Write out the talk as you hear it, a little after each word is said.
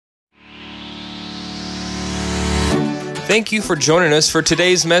Thank you for joining us for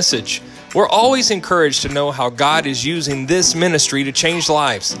today's message. We're always encouraged to know how God is using this ministry to change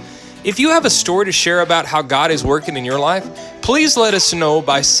lives. If you have a story to share about how God is working in your life, please let us know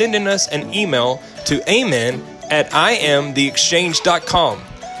by sending us an email to amen@imtheexchange.com.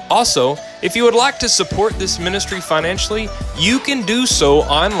 Also, if you would like to support this ministry financially, you can do so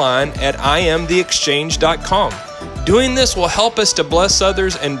online at imtheexchange.com. Doing this will help us to bless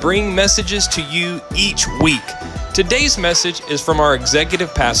others and bring messages to you each week. Today's message is from our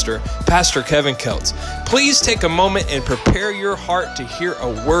executive pastor, Pastor Kevin Keltz. Please take a moment and prepare your heart to hear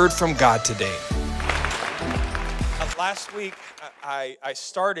a word from God today. Last week, I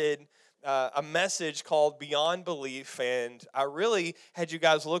started a message called Beyond Belief, and I really had you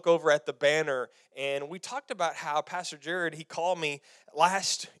guys look over at the banner, and we talked about how Pastor Jared, he called me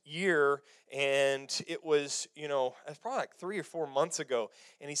last year, and it was, it's probably like 3 or 4 months ago,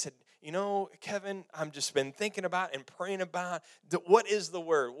 and he said, Kevin, I've just been thinking about and praying about what is the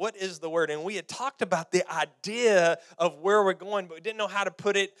word? What is the word? And we had talked about the idea of where we're going, but we didn't know how to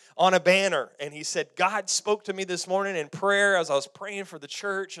put it on a banner. And he said, God spoke to me this morning in prayer as I was praying for the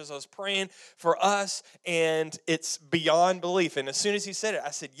church, as I was praying for us, and it's beyond belief. And as soon as he said it, I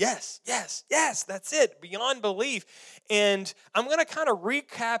said, yes, that's it, beyond belief. And I'm going to kind of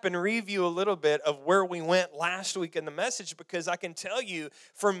recap and review a little bit of where we went last week in the message, because I can tell you,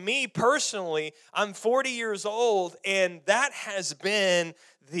 for me personally, I'm 40 years old, and that has been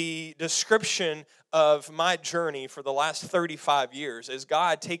the description of my journey for the last 35 years, is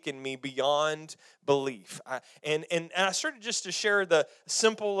God taking me beyond belief. And I started just to share the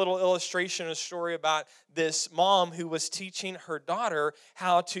simple little illustration, a story about this mom who was teaching her daughter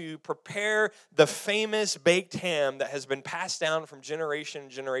how to prepare the famous baked ham that has been passed down from generation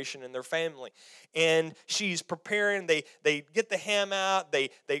to generation in their family. And she's preparing, they get the ham out, they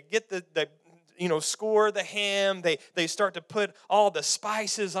get the score the ham, they start to put all the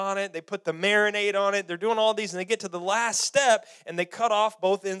spices on it, they put the marinade on it, they're doing all these, and they get to the last step, and they cut off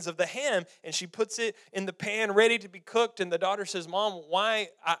both ends of the ham, and she puts it in the pan ready to be cooked, and the daughter says, Mom, why,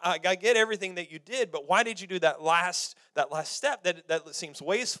 I get everything that you did, but why did you do that last step? That seems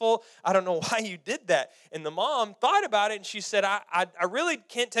wasteful. I don't know why you did that. And the mom thought about it, and she said, I really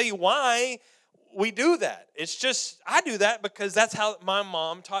can't tell you why we do that. It's just, I do that because that's how my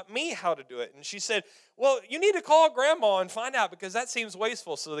mom taught me how to do it. And she said, well, you need to call Grandma and find out, because that seems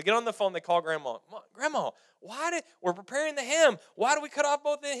wasteful. So they get on the phone, they call Grandma. Grandma, we're preparing the ham. Why do we cut off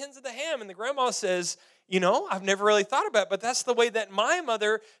both the ends of the ham? And the grandma says, I've never really thought about it, but that's the way that my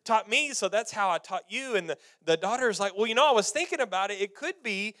mother taught me, so that's how I taught you. And the daughter's like, well, I was thinking about it. It could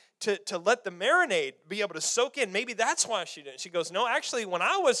be to let the marinade be able to soak in. Maybe that's why she didn't. She goes, no, actually, when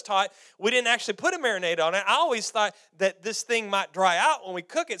I was taught, we didn't actually put a marinade on it. I always thought that this thing might dry out when we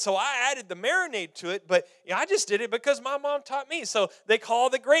cook it, so I added the marinade to it, but I just did it because my mom taught me. So they call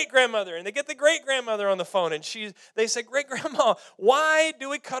the great-grandmother, and they get the great-grandmother on the phone, and they say, great-grandma, why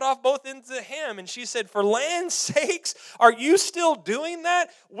do we cut off both ends of the ham? And she said, for land's sakes, are you still doing that?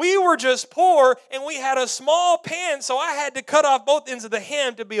 We were just poor, and we had a small pan, so I had to cut off both ends of the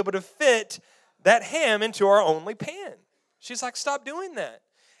ham to be able to fit that ham into our only pan. She's like, stop doing that.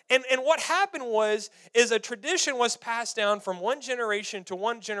 And what happened is a tradition was passed down from one generation to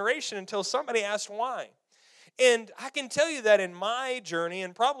one generation until somebody asked why. And I can tell you that in my journey,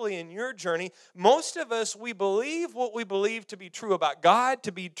 and probably in your journey, most of us, we believe what we believe to be true about God,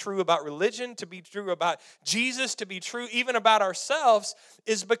 to be true about religion, to be true about Jesus, to be true even about ourselves,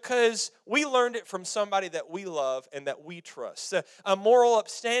 is because we learned it from somebody that we love and that we trust. A moral,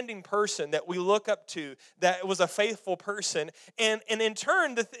 upstanding person that we look up to, that was a faithful person. And in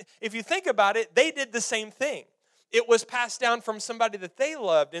turn, if you think about it, they did the same thing. It was passed down from somebody that they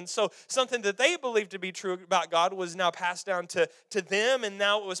loved. And so something that they believed to be true about God was now passed down to them, and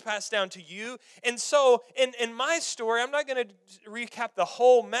now it was passed down to you. And so in my story, I'm not going to recap the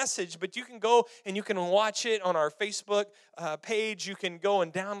whole message, but you can go and you can watch it on our Facebook page. You can go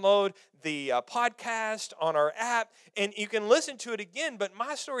and download the podcast on our app, and you can listen to it again. But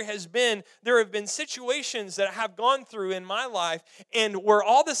my story has been, there have been situations that I have gone through in my life, and where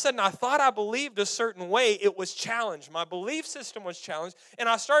all of a sudden I thought I believed a certain way, it was challenged. My belief system was challenged, and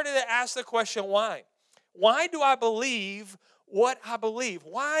I started to ask the question, why? Why do I believe what I believe?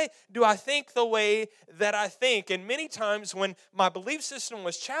 Why do I think the way that I think? And many times when my belief system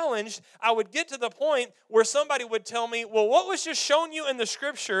was challenged, I would get to the point where somebody would tell me, well, what was just shown you in the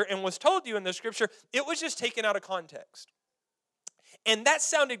scripture and was told you in the scripture, it was just taken out of context. And that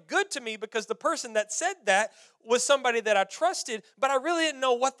sounded good to me because the person that said that was somebody that I trusted, but I really didn't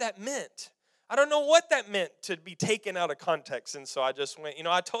know what that meant. I don't know what that meant to be taken out of context. And so I just went,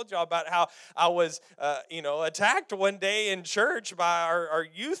 I told y'all about how I was, attacked one day in church by our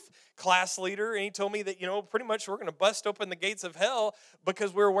youth class leader. And he told me that, pretty much we're going to bust open the gates of hell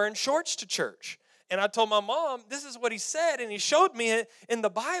because we were wearing shorts to church. And I told my mom, this is what he said. And he showed me it in the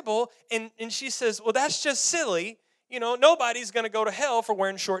Bible. And she says, well, that's just silly. Nobody's going to go to hell for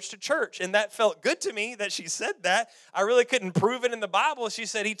wearing shorts to church. And that felt good to me that she said that. I really couldn't prove it in the Bible. She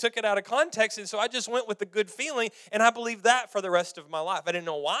said he took it out of context. And so I just went with the good feeling. And I believed that for the rest of my life. I didn't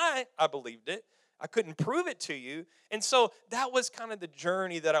know why I believed it. I couldn't prove it to you. And so that was kind of the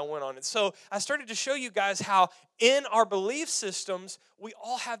journey that I went on. And so I started to show you guys how in our belief systems, we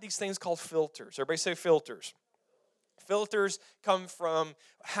all have these things called filters. Everybody say filters. Filters come from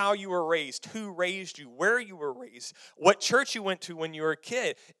how you were raised, who raised you, where you were raised, what church you went to when you were a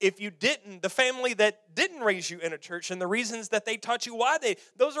kid. If you didn't, the family that didn't raise you in a church and the reasons that they taught you why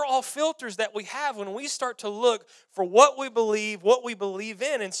those are all filters that we have when we start to look for what we believe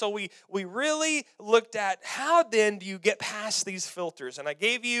in. And so we really looked at how then do you get past these filters. And I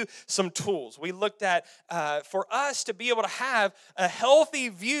gave you some tools. We looked at for us to be able to have a healthy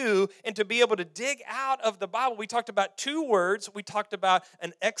view and to be able to dig out of the Bible. We talked about two words. We talked about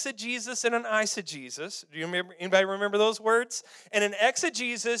an exegesis and an eisegesis. Do you remember? Anybody remember those words? And an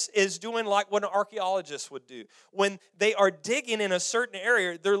exegesis is doing like what an archaeologist would do. When they are digging in a certain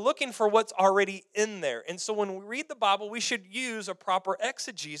area, they're looking for what's already in there. And so when we read the Bible, we should use a proper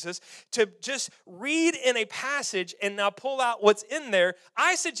exegesis to just read in a passage and now pull out what's in there.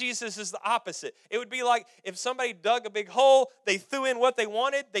 Eisegesis is the opposite. It would be like if somebody dug a big hole, they threw in what they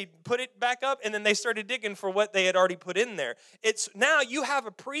wanted, they put it back up, and then they started digging for what they had already put in there. It's now you have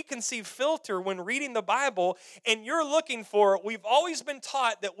a preconceived filter when reading the Bible, and you're looking for it. We've always been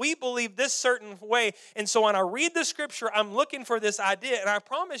taught that we believe this certain way, and so when I read the scripture, I'm looking for this idea, and I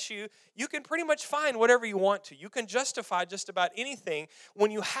promise you, you can pretty much find whatever you want to. You can justify just about anything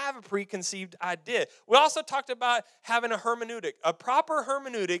when you have a preconceived idea. We also talked about having a hermeneutic. A proper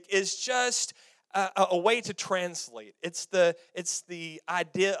hermeneutic is just a way to translate. It's the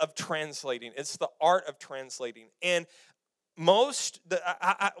idea of translating. It's the art of translating. And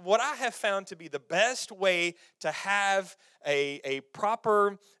what I have found to be the best way to have a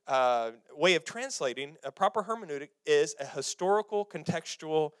proper way of translating, a proper hermeneutic, is a historical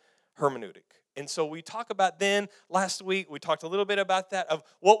contextual hermeneutic. And so we talked about then, last week, we talked a little bit about that, of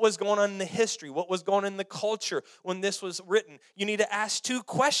what was going on in the history, what was going on in the culture when this was written. You need to ask two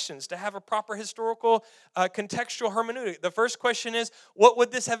questions to have a proper historical contextual hermeneutic. The first question is, what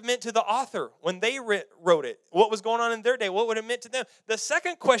would this have meant to the author when they wrote it? What was going on in their day? What would it meant to them? The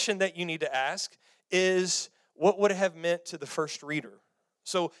second question that you need to ask is, what would it have meant to the first reader?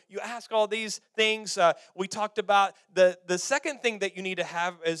 So you ask all these things. We talked about the second thing that you need to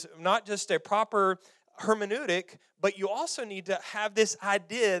have is not just a proper hermeneutic, but you also need to have this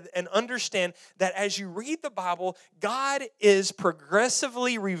idea and understand that as you read the Bible, God is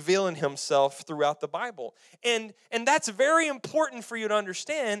progressively revealing himself throughout the Bible. And that's very important for you to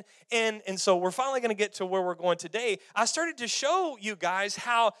understand. And so we're finally going to get to where we're going today. I started to show you guys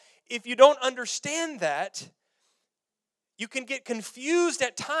how if you don't understand that, you can get confused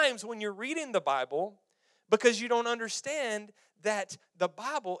at times when you're reading the Bible because you don't understand that the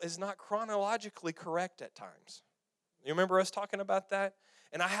Bible is not chronologically correct at times. You remember us talking about that?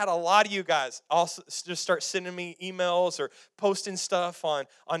 And I had a lot of you guys also just start sending me emails or posting stuff on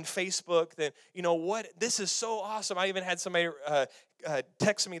Facebook that, what, this is so awesome. I even had somebody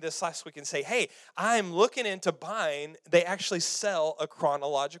text me this last week and say, hey, I'm looking into buying, they actually sell a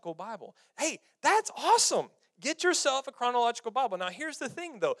chronological Bible. Hey, that's awesome. Get yourself a chronological Bible. Now, here's the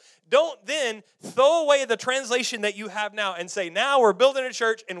thing, though. Don't then throw away the translation that you have now and say, now we're building a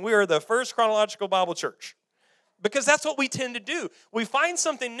church and we are the first chronological Bible church. Because that's what we tend to do. We find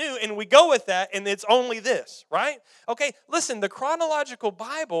something new and we go with that and it's only this, right? Okay, listen, the chronological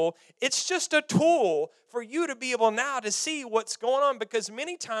Bible, it's just a tool for you to be able now to see what's going on, because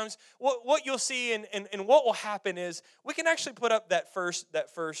many times what you'll see and what will happen is we can actually put up that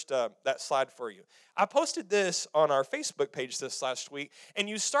slide for you. I posted this on our Facebook page this last week, and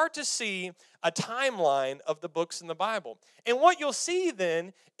you start to see a timeline of the books in the Bible. And what you'll see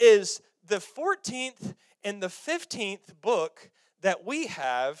then is the 14th and the 15th book that we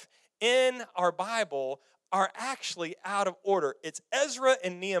have in our Bible are actually out of order. It's Ezra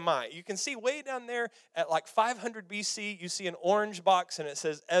and Nehemiah. You can see way down there at like 500 BC, you see an orange box and it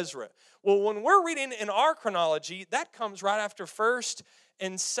says Ezra. Well, when we're reading in our chronology, that comes right after 1st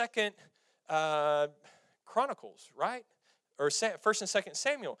and 2nd Chronicles, right? or First and Second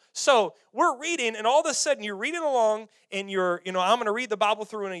Samuel. So we're reading, and all of a sudden you're reading along, and I'm going to read the Bible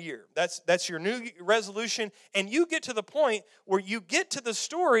through in a year. That's your new resolution, and you get to the point where you get to the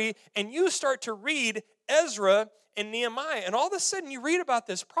story, and you start to read Ezra and Nehemiah, and all of a sudden you read about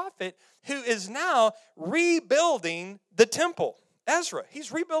this prophet who is now rebuilding the temple. Ezra,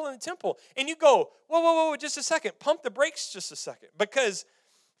 he's rebuilding the temple, and you go, whoa, just a second, pump the brakes just a second, because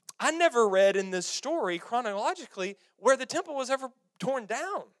I never read in this story chronologically where the temple was ever torn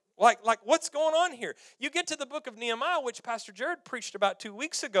down. Like what's going on here? You get to the book of Nehemiah, which Pastor Jared preached about 2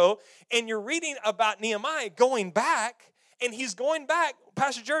 weeks ago, and you're reading about Nehemiah going back, and he's going back.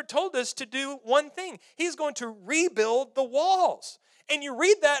 Pastor Jared told us to do one thing. He's going to rebuild the walls. And you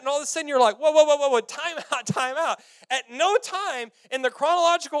read that, and all of a sudden you're like, whoa, time out. At no time in the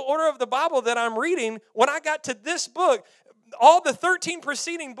chronological order of the Bible that I'm reading, when I got to this book, all the 13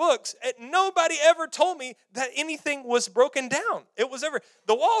 preceding books, nobody ever told me that anything was broken down.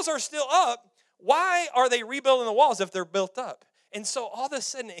 The walls are still up. Why are they rebuilding the walls if they're built up? And so all of a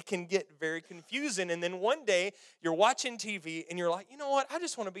sudden it can get very confusing. And then one day you're watching TV and you're like, you know what? I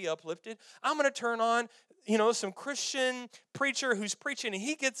just want to be uplifted. I'm going to turn on, some Christian preacher who's preaching, and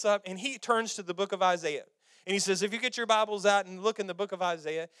he gets up and he turns to the book of Isaiah. And he says, if you get your Bibles out and look in the book of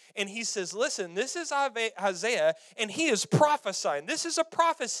Isaiah, and he says, listen, this is Isaiah, and he is prophesying. This is a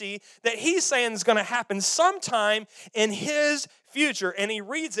prophecy that he's saying is going to happen sometime in his future. And he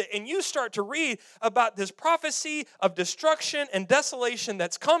reads it, and you start to read about this prophecy of destruction and desolation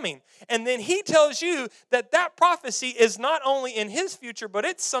that's coming. And then he tells you that prophecy is not only in his future, but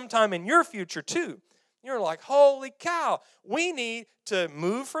it's sometime in your future too. You're like, holy cow, we need to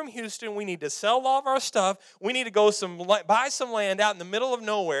move from Houston. We need to sell all of our stuff. We need to go buy some land out in the middle of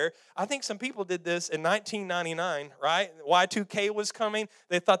nowhere. I think some people did this in 1999, right? Y2K was coming.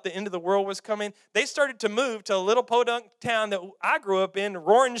 They thought the end of the world was coming. They started to move to a little podunk town that I grew up in,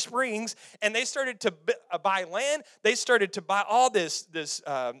 Roaring Springs, and they started to buy land. They started to buy all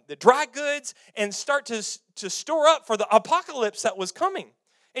the dry goods and start to store up for the apocalypse that was coming.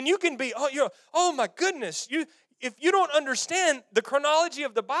 And you can be, oh my goodness, if you don't understand, the chronology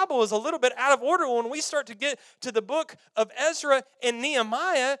of the Bible is a little bit out of order when we start to get to the book of Ezra and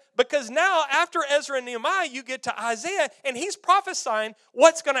Nehemiah, because now after Ezra and Nehemiah, you get to Isaiah, and he's prophesying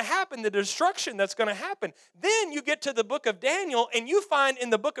what's going to happen, the destruction that's going to happen. Then you get to the book of Daniel, and you find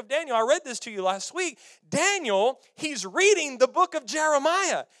in the book of Daniel, I read this to you last week, Daniel, he's reading the book of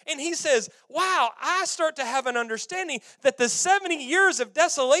Jeremiah, and he says, wow, I start to have an understanding that the 70 years of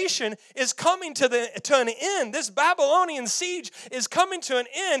desolation is coming to an end. This Babylonian siege is coming to an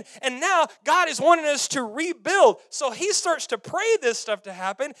end, and now God is wanting us to rebuild. So he starts to pray this stuff to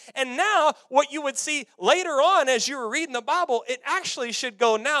happen, and now what you would see later on as you were reading the Bible, it actually should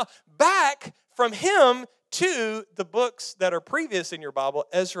go now back from him to the books that are previous in your Bible,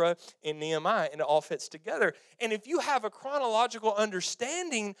 Ezra and Nehemiah, and it all fits together. And if you have a chronological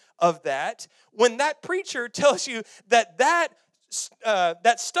understanding of that, when that preacher tells you that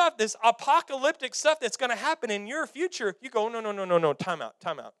stuff, this apocalyptic stuff that's going to happen in your future, you go, no, time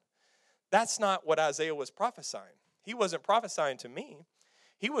out. That's not what Isaiah was prophesying. He wasn't prophesying to me.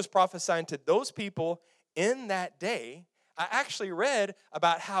 He was prophesying to those people in that day. I actually read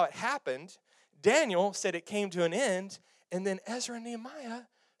about how it happened. Daniel said it came to an end, and then Ezra and Nehemiah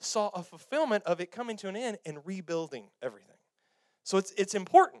saw a fulfillment of it coming to an end and rebuilding everything. So it's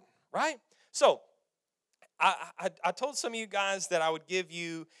important, right? So I told some of you guys that I would give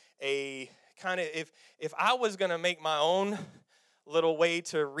you a kind of, if I was going to make my own little way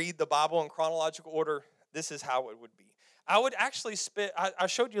to read the Bible in chronological order, this is how it would be. I would actually I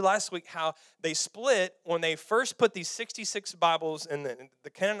showed you last week how they split when they first put these 66 Bibles in the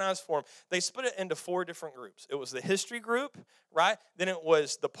canonized form. They split it into 4 different groups. It was the history group, right? Then it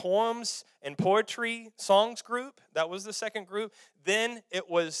was the poems and poetry songs group. That was the second group. Then it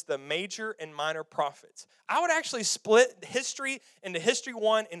was the major and minor prophets. I would actually split history into history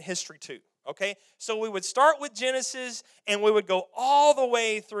 1 and history 2. Okay, so we would start with Genesis, and we would go all the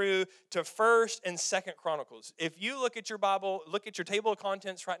way through to 1st and 2nd Chronicles. If you look at your Bible, look at your table of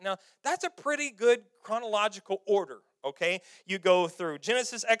contents right now, that's a pretty good chronological order. Okay, you go through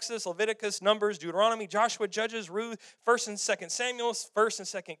Genesis, Exodus, Leviticus, Numbers, Deuteronomy, Joshua, Judges, Ruth, 1st and 2nd Samuel, 1st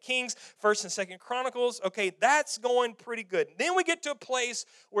and 2nd Kings, 1st and 2nd Chronicles. Okay, that's going pretty good. Then we get to a place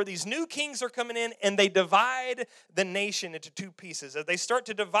where these new kings are coming in, and they divide the nation into 2 pieces. As they start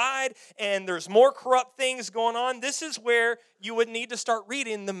to divide, and there's more corrupt things going on, this is where you would need to start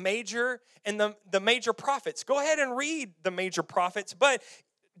reading the major and the major prophets. Go ahead and read the major prophets, but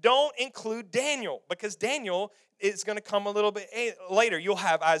Don't include Daniel, because Daniel is going to come a little bit later. You'll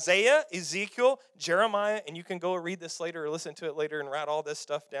have Isaiah, Ezekiel, Jeremiah, and you can go read this later or listen to it later and write all this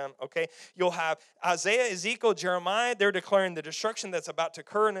stuff down, okay? You'll have Isaiah, Ezekiel, Jeremiah. They're declaring the destruction that's about to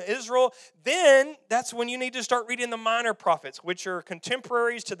occur in Israel. Then that's when you need to start reading the minor prophets, which are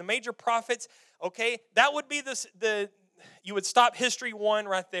contemporaries to the major prophets, okay? That would be you would stop History 1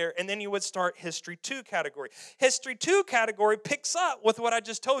 right there, and then you would start History 2 category. History 2 category picks up with what I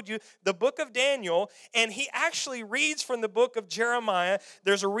just told you, the book of Daniel, and he actually reads from the book of Jeremiah.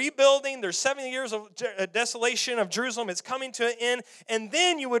 There's a rebuilding. There's 70 years of desolation of Jerusalem. It's coming to an end. And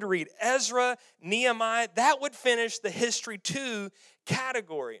then you would read Ezra, Nehemiah. That would finish the History 2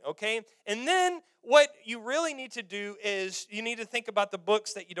 category, okay? And then what you really need to do is you need to think about the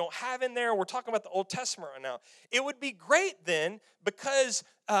books that you don't have in there. We're talking about the Old Testament right now. It would be great then, because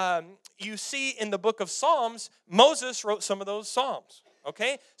you see in the book of Psalms, Moses wrote some of those Psalms.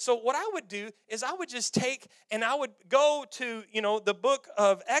 Okay, so what I would do is I would just take and I would go to, the book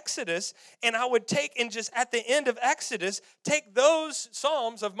of Exodus, and I would take and just at the end of Exodus, take those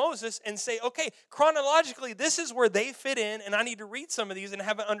Psalms of Moses and say, okay, chronologically, this is where they fit in, and I need to read some of these and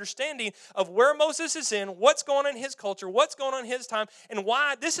have an understanding of where Moses is in, what's going on in his culture, what's going on in his time, and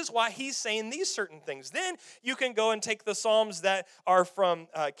why this is why he's saying these certain things. Then you can go and take the Psalms that are from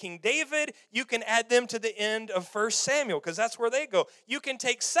King David, you can add them to the end of 1 Samuel, because that's where they go. You can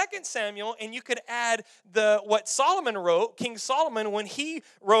take 2 Samuel and you could add what Solomon wrote, King Solomon, when he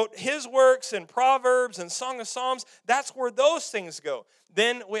wrote his works and Proverbs and Song of Psalms. That's where those things go.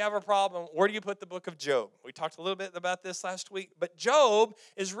 Then we have a problem. Where do you put the book of Job? We talked a little bit about this last week, but Job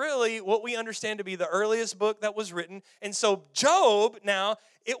is really what we understand to be the earliest book that was written. And so Job, now,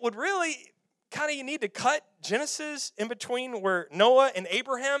 it would really you need to cut Genesis in between where Noah and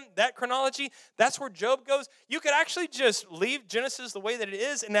Abraham, that chronology, that's where Job goes. You could actually just leave Genesis the way that it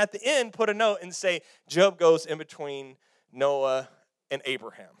is, and at the end put a note and say Job goes in between Noah and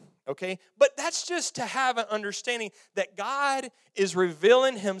Abraham, okay? But that's just to have an understanding that God is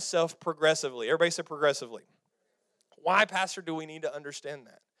revealing himself progressively. Everybody say progressively. Why, Pastor, do we need to understand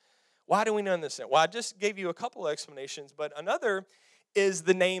that? Why do we understand? Well, I just gave you a couple of explanations, but another is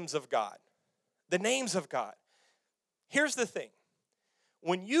the names of God. The names of God. Here's the thing.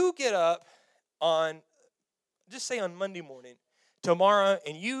 When you get up just say on Monday morning, tomorrow,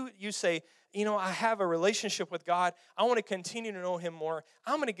 and you say, I have a relationship with God. I want to continue to know him more.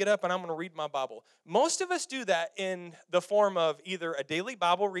 I'm going to get up and I'm going to read my Bible. Most of us do that in the form of either a daily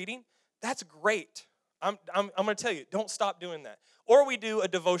Bible reading. That's great. I'm going to tell you, don't stop doing that. Or we do a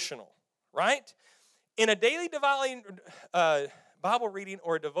devotional, right? In a daily Bible reading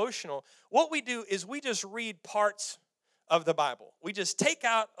or a devotional, what we do is we just read parts of the Bible. We just take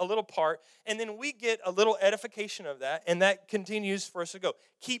out a little part, and then we get a little edification of that, and that continues for us to go.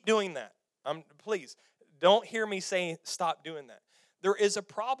 Keep doing that. Please, don't hear me saying stop doing that. There is a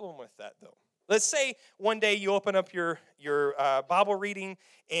problem with that, though. Let's say one day you open up your Bible reading,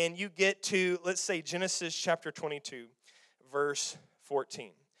 and you get to, let's say, Genesis chapter 22, verse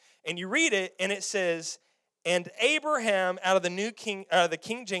 14. And you read it, and it says, and Abraham, out of the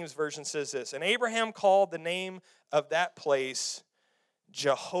King James Version says this, and Abraham called the name of that place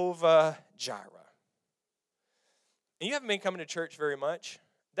Jehovah Jireh. And you haven't been coming to church very much.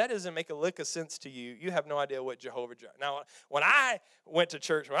 That doesn't make a lick of sense to you. You have no idea what Jehovah Jireh. Now, when I went to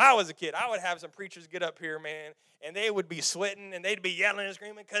church when I was a kid, I would have some preachers get up here, man, and they would be sweating and they'd be yelling and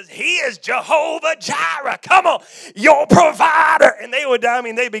screaming because he is Jehovah Jireh. Come on, your provider. And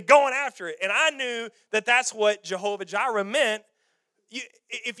they'd be going after it. And I knew that that's what Jehovah Jireh meant.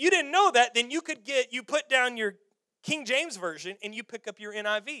 If you didn't know that, then you put down your King James Version and you pick up your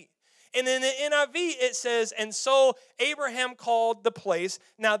NIV. And in the NIV, it says, and so Abraham called the place.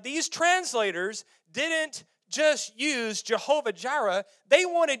 Now, these translators didn't just use Jehovah Jireh. They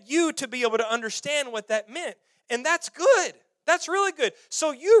wanted you to be able to understand what that meant. And that's good. That's really good.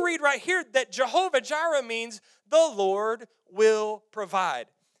 So you read right here that Jehovah Jireh means the Lord will provide.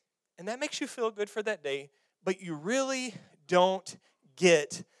 And that makes you feel good for that day, but you really don't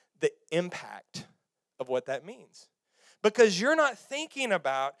get the impact of what that means. Because you're not thinking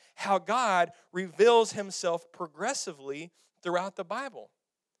about how God reveals himself progressively throughout the Bible.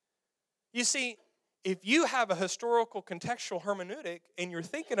 You see, if you have a historical contextual hermeneutic and you're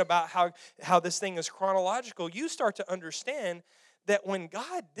thinking about how this thing is chronological, you start to understand that when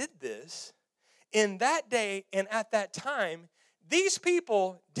God did this, in that day and at that time, these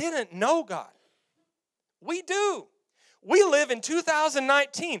people didn't know God. We do. We live in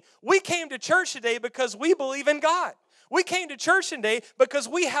 2019. We came to church today because we believe in God. We came to church today because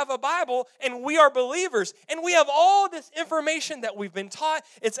we have a Bible and we are believers. And we have all this information that we've been taught.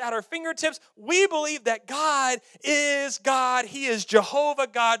 It's at our fingertips. We believe that God is God. He is Jehovah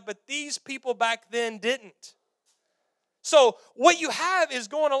God. But these people back then didn't. So what you have is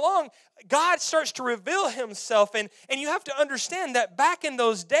going along, God starts to reveal himself. And you have to understand that back in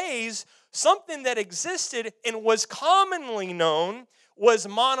those days, something that existed and was commonly known was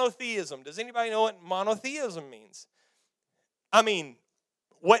monotheism. Does anybody know what monotheism means? I mean,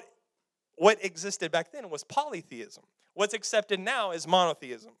 what existed back then was polytheism. What's accepted now is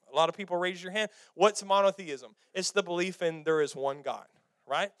monotheism. A lot of people raise your hand. What's monotheism? It's the belief in there is one God,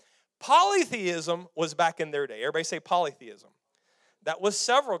 right? Polytheism was back in their day. Everybody say polytheism. That was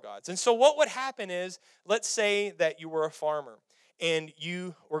several gods. And so what would happen is, let's say that you were a farmer and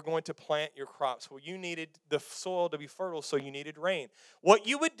you were going to plant your crops. Well, you needed the soil to be fertile, so you needed rain. What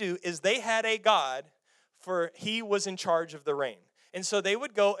you would do is they had a god, for he was in charge of the rain. And so they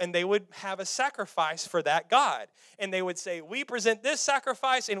would go and they would have a sacrifice for that God. And they would say, we present this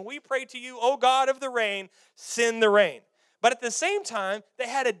sacrifice and we pray to you, O God of the rain, send the rain. But at the same time, they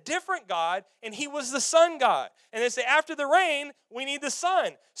had a different God, and he was the sun god. And they say, after the rain, we need the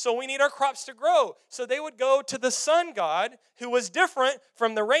sun. So we need our crops to grow. So they would go to the sun god, who was different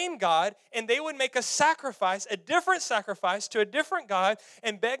from the rain god, and they would make a sacrifice, a different sacrifice to a different God,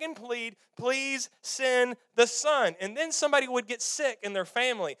 and beg and plead, please send the sun. And then somebody would get sick in their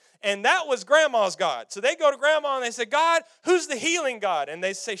family, and that was grandma's God. So they go to grandma and they say, God, who's the healing God? And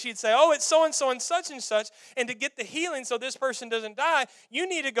she'd say, oh, it's so-and-so and such and such. And to get the healing so this person doesn't die, you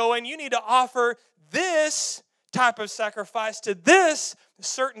need to go and you need to offer this type of sacrifice to this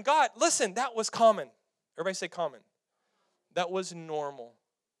certain God. Listen, that was common. Everybody say common. That was normal.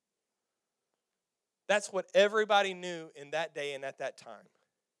 That's what everybody knew in that day and at that time.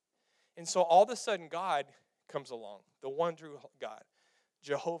 And so all of a sudden, God comes along, the one true God,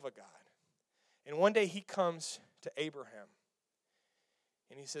 Jehovah God. And one day he comes to Abraham.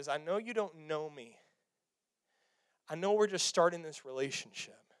 And he says, I know you don't know me. I know we're just starting this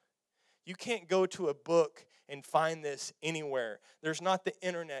relationship. You can't go to a book and find this anywhere. There's not the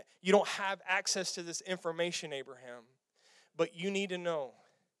internet. You don't have access to this information, Abraham. But you need to know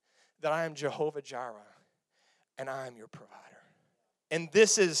that I am Jehovah Jireh, and I am your provider. And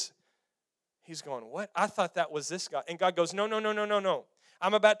this is, he's going, what? I thought that was this God. And God goes, no.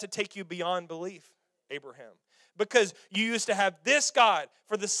 I'm about to take you beyond belief, Abraham. Because you used to have this God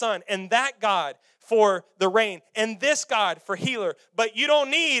for the sun and that God for the rain and this God for healer. But you don't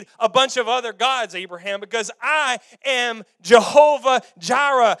need a bunch of other gods, Abraham, because I am Jehovah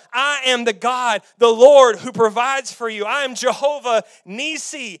Jireh. I am the God, the Lord who provides for you. I am Jehovah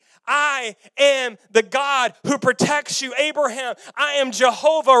Nisi. I am the God who protects you, Abraham. I am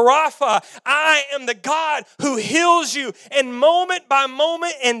Jehovah Rapha. I am the God who heals you. And moment by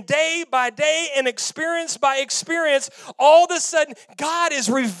moment and day by day and experience by experience, all of a sudden, God is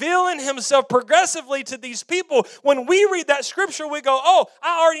revealing himself progressively to these people. When we read that scripture, we go, oh,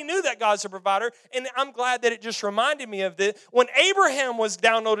 I already knew that God's a provider. And I'm glad that it just reminded me of this. When Abraham was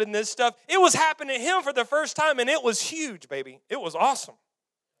downloading this stuff, it was happening to him for the first time, and it was huge, baby. It was awesome.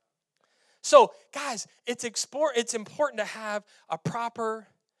 So, guys, it's important to have a proper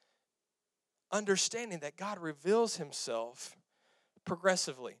understanding that God reveals himself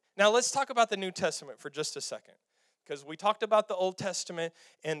progressively. Now, let's talk about the New Testament for just a second, because we talked about the Old Testament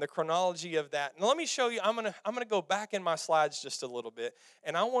and the chronology of that. Now, let me show you. I'm gonna go back in my slides just a little bit,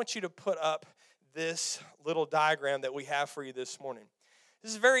 and I want you to put up this little diagram that we have for you this morning.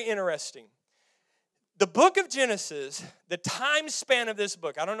 This is very interesting. The book of Genesis, the time span of this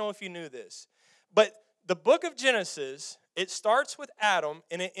book, I don't know if you knew this, but the book of Genesis, it starts with Adam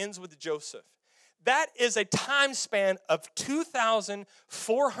and it ends with Joseph. That is a time span of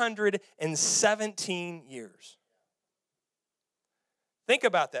 2,417 years. Think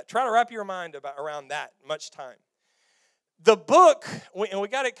about that. Try to wrap your mind around that much time. The book, and we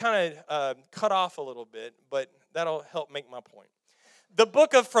got it kind of cut off a little bit, but that'll help make my point. The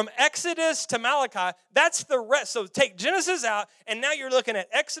book of from Exodus to Malachi, that's the rest. So take Genesis out, and now you're looking at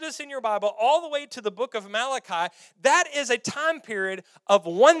Exodus in your Bible all the way to the book of Malachi. That is a time period of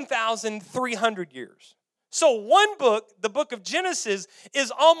 1,300 years. So one book, the book of Genesis, is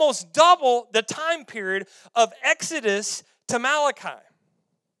almost double the time period of Exodus to Malachi.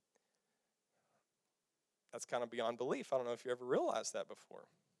 That's kind of beyond belief. I don't know if you ever realized that before.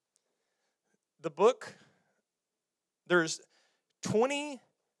 The book, there's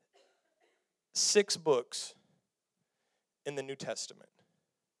 26 books in the New Testament.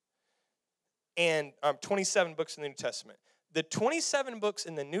 And 27 books in the New Testament. The 27 books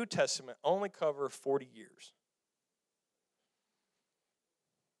in the New Testament only cover 40 years.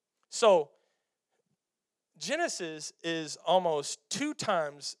 So Genesis is almost 2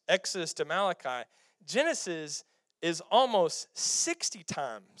 times Exodus to Malachi. Genesis is almost 60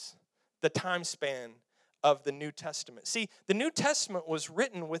 times the time span of the New Testament. See, the New Testament was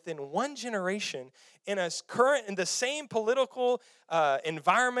written within one generation in the same political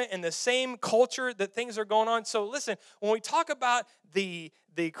environment and the same culture that things are going on. So listen, when we talk about the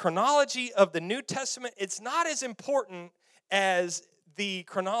chronology of the New Testament, it's not as important as the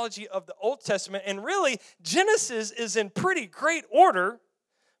chronology of the Old Testament. And really, Genesis is in pretty great order.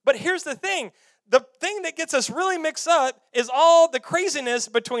 But here's the thing. The thing that gets us really mixed up is all the craziness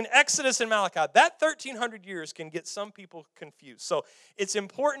between Exodus and Malachi. That 1,300 years can get some people confused. So it's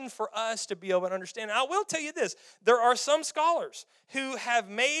important for us to be able to understand. I will tell you this. There are some scholars who have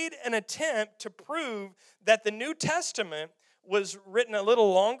made an attempt to prove that the New Testament was written a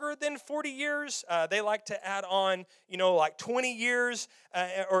little longer than 40 years. They like to add on, like 20 years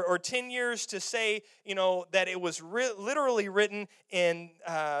or 10 years to say, that it was literally written in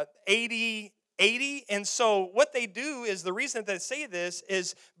 80. And so what they do is, the reason that they say this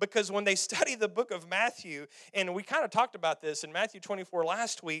is because when they study the book of Matthew, and we kind of talked about this in Matthew 24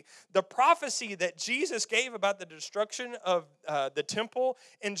 last week, the prophecy that Jesus gave about the destruction of the temple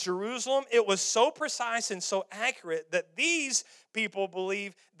in Jerusalem, it was so precise and so accurate that these people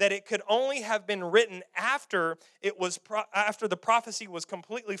believe that it could only have been written after after the prophecy was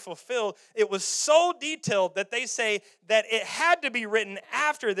completely fulfilled. It was so detailed that they say that it had to be written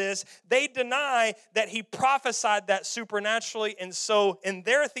after this. They deny that he prophesied that supernaturally, and so in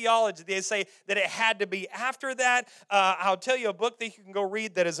their theology, they say that it had to be after that. I'll tell you a book that you can go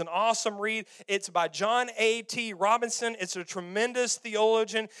read that is an awesome read. It's by John A.T. Robinson. It's a tremendous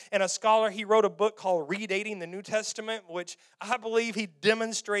theologian and a scholar. He wrote a book called Redating the New Testament, which I believe he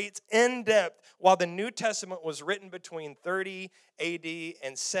demonstrates in depth while the New Testament was written between 30 A.D.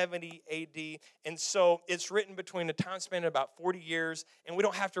 and 70 A.D. And so it's written between a time span of about 40 years, and we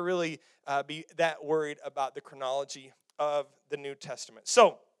don't have to really be that worried about the chronology of the New Testament.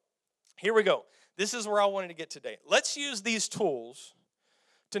 So here we go. This is where I wanted to get today. Let's use these tools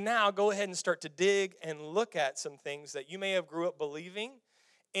to now go ahead and start to dig and look at some things that you may have grew up believing,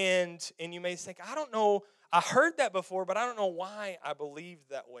 and you may think, I don't know, I heard that before, but I don't know why I believed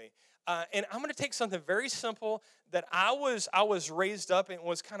that way. And I'm going to take something very simple that I was raised up and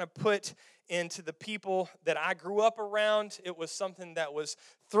was kind of put into the people that I grew up around. It was something that was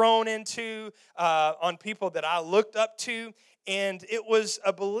thrown into on people that I looked up to. And it was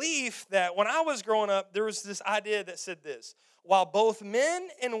a belief that when I was growing up, there was this idea that said this: while both men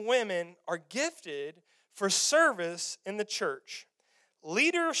and women are gifted for service in the church,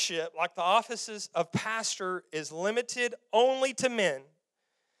 leadership, like the offices of pastor, is limited only to men,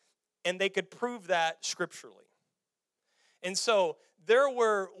 and they could prove that scripturally. And so there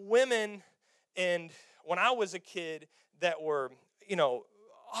were women, and when I was a kid, that were,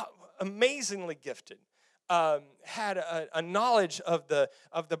 amazingly gifted, had a knowledge of the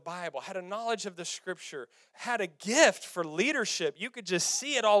Bible, had a knowledge of the Scripture, had a gift for leadership. You could just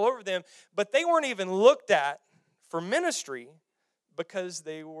see it all over them, but they weren't even looked at for ministry because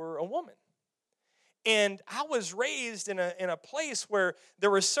they were a woman. And I was raised in a place where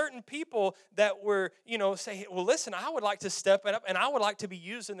there were certain people that were, say, well, listen, I would like to step it up and I would like to be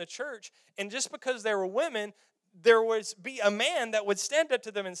used in the church. And just because they were women, there would be a man that would stand up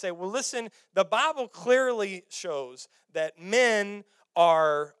to them and say, well, listen, the Bible clearly shows that men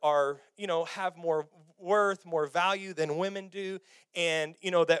are have more worth, more value than women do, and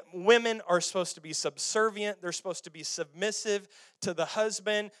that women are supposed to be subservient. They're supposed to be submissive to the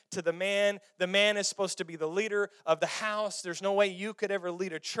husband, to the man. The man is supposed to be the leader of the house. There's no way you could ever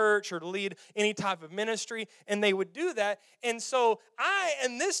lead a church or lead any type of ministry, and they would do that. And so I,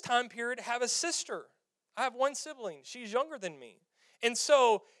 in this time period, have a sister. I have one sibling. She's younger than me. And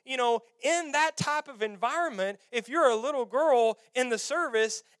so, in that type of environment, if you're a little girl in the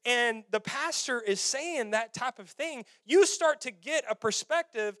service and the pastor is saying that type of thing, you start to get a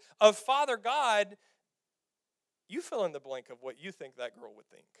perspective of Father God. You fill in the blank of what you think that girl would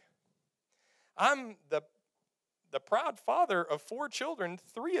think. I'm the proud father of 4 children.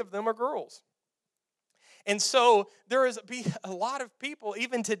 3 of them are girls. And so there is a lot of people,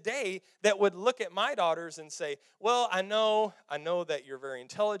 even today, that would look at my daughters and say, well, I know that you're very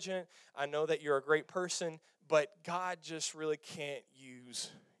intelligent. I know that you're a great person, but God just really can't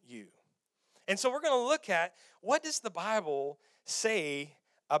use you. And so we're going to look at, what does the Bible say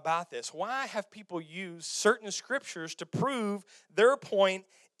about this? Why have people used certain scriptures to prove their point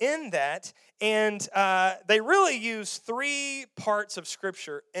in that? And they really use 3 parts of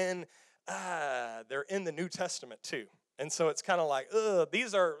scripture, and they're in the New Testament too. And so it's kind of like, ugh,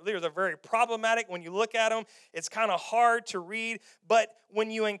 these are very problematic. When you look at them, it's kind of hard to read. But when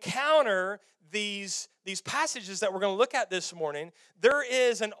you encounter these passages that we're going to look at this morning, there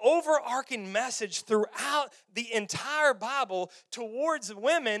is an overarching message throughout the entire Bible towards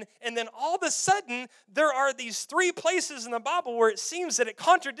women. And then all of a sudden, there are these 3 places in the Bible where it seems that it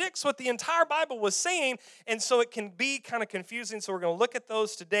contradicts what the entire Bible was saying. And so it can be kind of confusing. So we're going to look at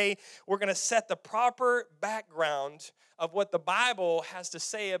those today. We're going to set the proper background of what the Bible has to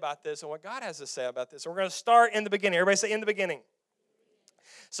say about this and what God has to say about this. And we're going to start in the beginning. Everybody say, in the beginning.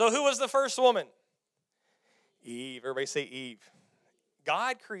 So who was the first woman? Eve. Everybody say Eve.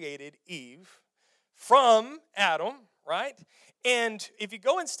 God created Eve from Adam, right? And if you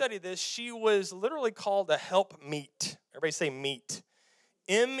go and study this, she was literally called a helpmeet. Everybody say meet.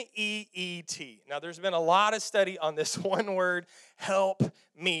 M-E-E-T. Now, there's been a lot of study on this one word, help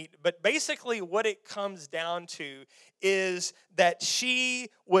meet. But basically what it comes down to is that she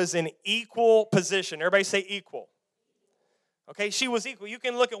was in equal position. Everybody say equal. Okay, she was equal. You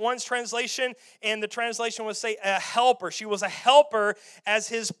can look at one's translation, and the translation would say a helper. She was a helper as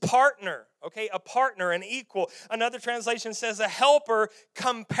his partner. Okay, a partner, an equal. Another translation says a helper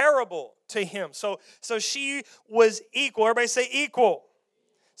comparable to him. So she was equal. Everybody say equal.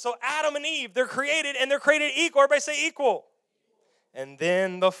 So Adam and Eve, they're created, and they're created equal. Everybody say equal. And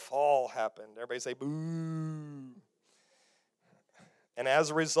then the fall happened. Everybody say boo. And as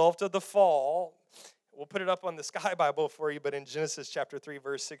a result of the fall, we'll put it up on the Sky Bible for you, but in Genesis chapter 3,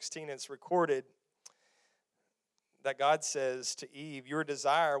 verse 16, it's recorded that God says to Eve, your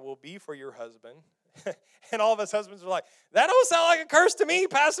desire will be for your husband. And all of us husbands are like, that don't sound like a curse to me,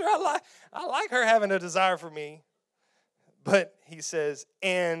 Pastor. I like her having a desire for me. But he says,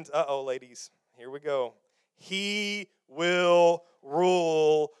 and, ladies, here we go. He will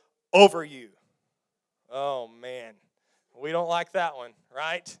rule over you. Oh, man. We don't like that one,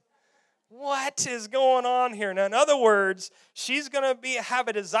 right? What is going on here? Now, in other words, she's going to have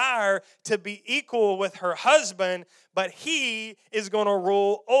a desire to be equal with her husband, but he is going to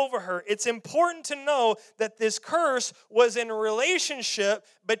rule over her. It's important to know that this curse was in a relationship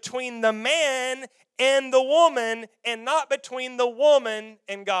between the man and the woman and not between the woman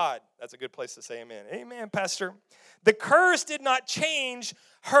and God. That's a good place to say amen. Amen, Pastor. The curse did not change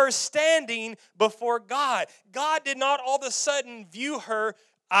her standing before God. God did not all of a sudden view her,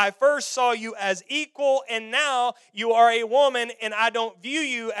 I first saw you as equal, and now you are a woman, and I don't view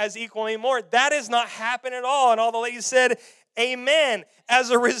you as equal anymore. That has not happened at all. And all the ladies said, amen. As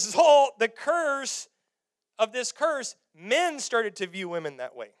a result, the curse of this curse, men started to view women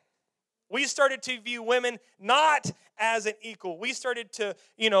that way. We started to view women not as an equal. We started to,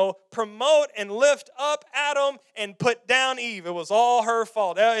 promote and lift up Adam and put down Eve. It was all her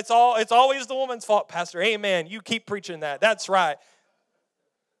fault. It's always the woman's fault, Pastor. Amen. You keep preaching that. That's right.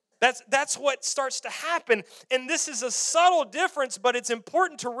 That's what starts to happen. And this is a subtle difference, but it's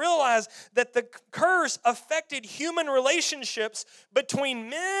important to realize that the curse affected human relationships between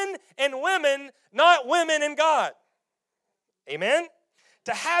men and women, not women and God. Amen?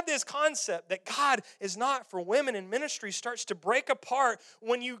 To have this concept that God is not for women in ministry starts to break apart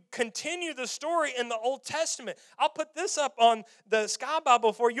when you continue the story in the Old Testament. I'll put this up on the Sky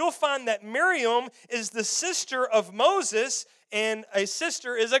Bible for you. You'll find that Miriam is the sister of Moses, and a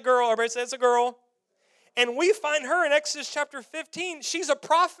sister is a girl. Everybody say it's a girl. And we find her in Exodus chapter 15. She's a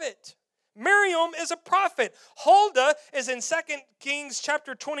prophet. Miriam is a prophet. Huldah is in 2 Kings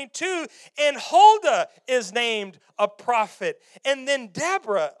chapter 22, and Huldah is named a prophet. And then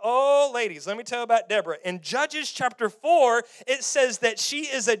Deborah, ladies, let me tell you about Deborah. In Judges chapter 4, it says that she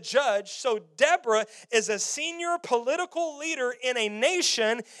is a judge. So Deborah is a senior political leader in a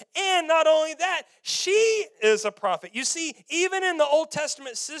nation, and not only that, she is a prophet. You see, even in the Old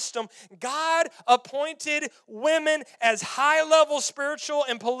Testament system, God appointed women as high-level spiritual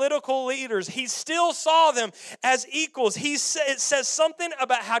and political leaders. He still saw them as equals. It says something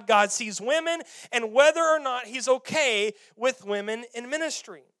about how God sees women and whether or not he's okay with women in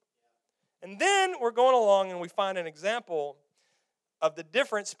ministry. And then we're going along and we find an example of the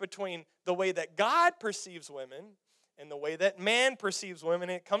difference between the way that God perceives women and the way that man perceives women.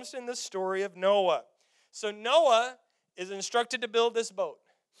 And it comes in the story of Noah. So Noah is instructed to build this boat.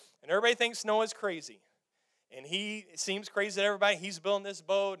 And everybody thinks Noah's crazy. And he seems crazy to everybody. He's building this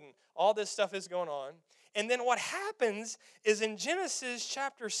boat and all this stuff is going on. And then what happens is in Genesis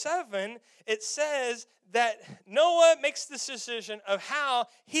chapter 7, it says that Noah makes this decision of how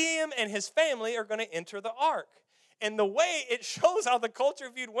him and his family are going to enter the ark. And the way it shows how the culture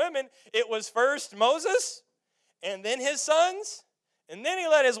viewed women, it was first Moses, and then his sons, and then he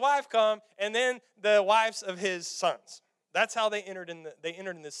let his wife come, and then the wives of his sons. That's how they entered in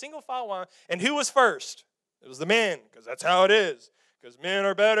the single file line. And who was first? It was the men, because that's how it is. Because men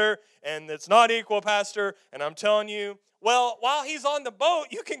are better, and it's not equal, Pastor. And I'm telling you, well, while he's on the boat,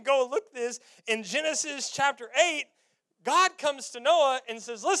 you can go look this. In Genesis chapter 8, God comes to Noah and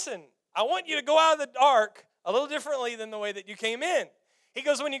says, listen, I want you to go out of the ark a little differently than the way that you came in. He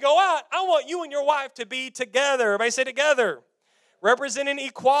goes, when you go out, I want you and your wife to be together. Everybody say together. Representing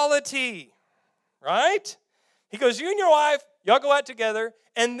equality, right? He goes, you and your wife, y'all go out together.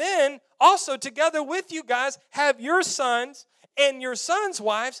 And then also together with you guys, have your sons and your sons'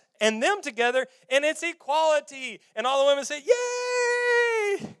 wives and them together. And it's equality. And all the women say,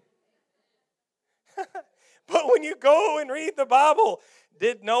 yay! But when you go and read the Bible,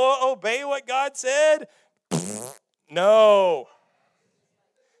 did Noah obey what God said? No.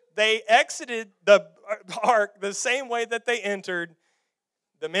 They exited the ark the same way that they entered.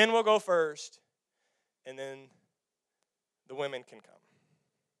 The men will go first, and then the women can come.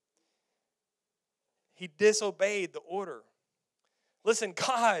 He disobeyed the order. Listen,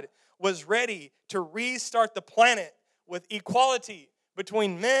 God was ready to restart the planet with equality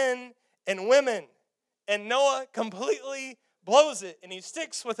between men and women. And Noah completely blows it, and he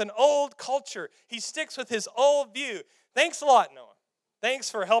sticks with an old culture. He sticks with his old view. Thanks a lot, Noah.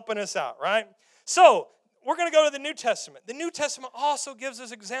 Thanks for helping us out, right? So, we're going to go to the New Testament. The New Testament also gives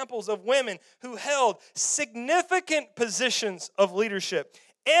us examples of women who held significant positions of leadership.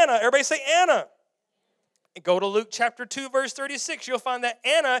 Anna, everybody say Anna. Go to Luke chapter 2, verse 36. You'll find that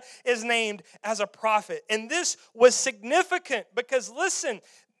Anna is named as a prophet. And this was significant because, listen,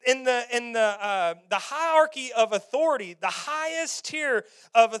 in the hierarchy of authority, the highest tier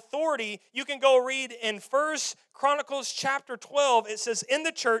of authority, you can go read in 1 Chronicles chapter 12. It says, in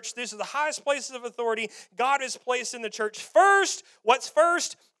the church, these are the highest places of authority God has placed in the church. First, what's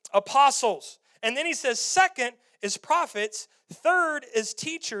first? Apostles. And then he says, second is prophets. Third is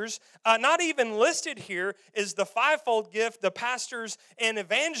teachers. Not even listed here is the fivefold gift, the pastors and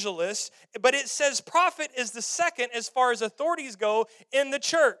evangelists. But it says prophet is the second as far as authorities go in the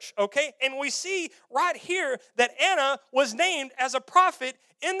church. Okay? And we see right here that Anna was named as a prophet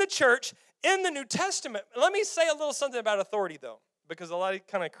in the church in the New Testament. Let me say a little something about authority, though, because a lot of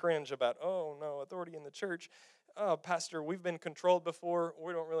kind of cringe about, oh, no, authority in the church. Oh, Pastor, we've been controlled before.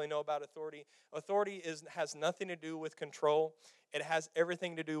 We don't really know about authority. Authority has nothing to do with control. It has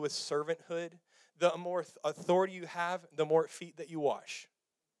everything to do with servanthood. The more authority you have, the more feet that you wash.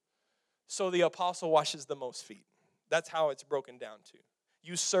 So the apostle washes the most feet. That's how it's broken down to.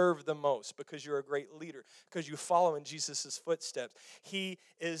 You serve the most because you're a great leader, because you follow in Jesus' footsteps. He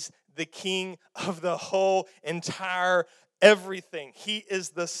is the king of the whole entire everything. He is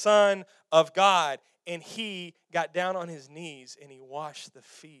the Son of God. And he got down on his knees and he washed the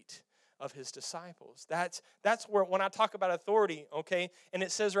feet of his disciples. That's where, when I talk about authority, okay, and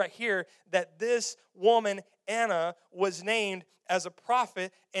it says right here that this woman, Anna, was named as a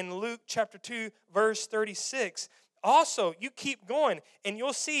prophet in Luke chapter 2, verse 36. Also, you keep going, and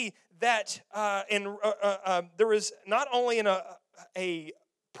you'll see that there was not only a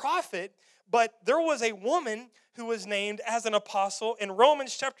prophet, but there was a woman who was named as an apostle in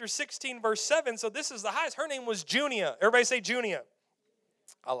Romans chapter 16, verse 7. So this is the highest. Her name was Junia. Everybody say Junia.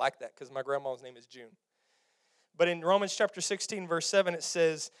 I like that because my grandma's name is June. But in Romans chapter 16, verse 7, it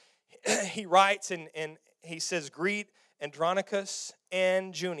says, he writes and he says, greet Andronicus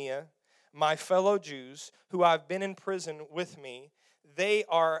and Junia, my fellow Jews, who I've been in prison with me. They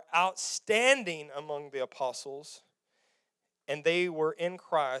are outstanding among the apostles, and they were in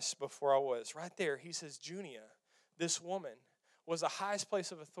Christ before I was. Right there, he says, Junia, this woman, was the highest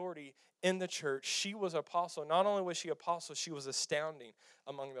place of authority in the church. She was apostle. Not only was she apostle, she was astounding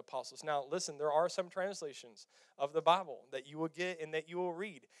among the apostles. Now, listen, there are some translations of the Bible that you will get and that you will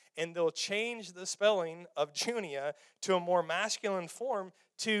read, and they'll change the spelling of Junia to a more masculine form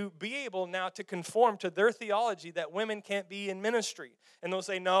to be able now to conform to their theology that women can't be in ministry. And they'll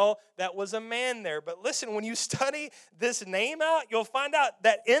say, no, that was a man there. But listen, when you study this name out, you'll find out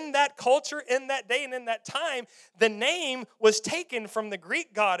that in that culture, in that day, and in that time, the name was taken from the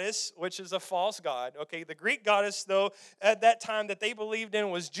Greek goddess, which is a false god. Okay, the Greek goddess, though, at that time that they believed in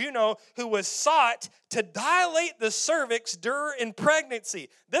was Juno, who was sought to dilate the cervix during pregnancy.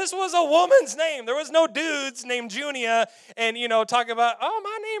 This was a woman's name. There was no dudes named Junia and, talking about, oh,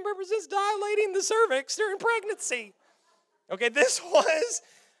 my name represents dilating the cervix during pregnancy. Okay, this was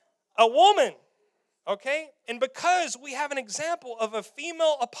a woman, okay? And because we have an example of a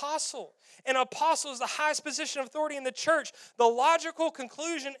female apostle, and apostle is the highest position of authority in the church, the logical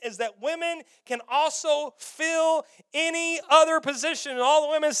conclusion is that women can also fill any other position. And all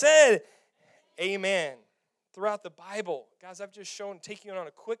the women said, amen. throughout the Bible. Guys, I've just shown, taking you on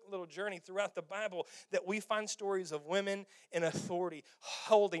a quick little journey throughout the Bible, that we find stories of women in authority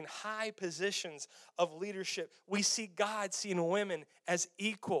holding high positions of leadership. We see God seeing women as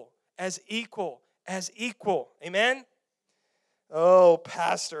equal, as equal, as equal. Amen? Oh,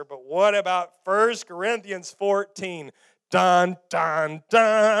 pastor, but what about 1 Corinthians 14? Dun, dun,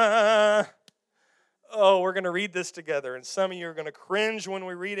 dun. Oh, we're going to read this together, and some of you are going to cringe when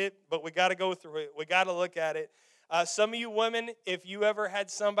we read it, but we got to go through it. We got to look at it. Some of you women, if you ever had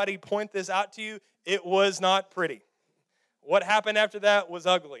somebody point this out to you, it was not pretty. What happened after that was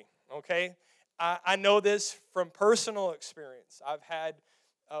ugly, okay? I know this from personal experience. I've had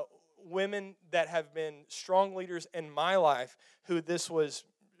women that have been strong leaders in my life who this was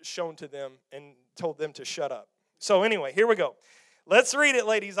shown to them and told them to shut up. So anyway, here we go. Let's read it,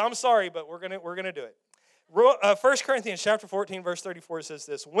 ladies. I'm sorry, but we're gonna do it. 1 Corinthians chapter 14, verse 34 says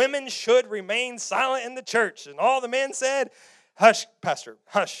this: women should remain silent in the church. And all the men said, hush, pastor,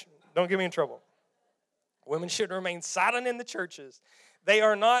 hush, don't get me in trouble. Women should remain silent in the churches. They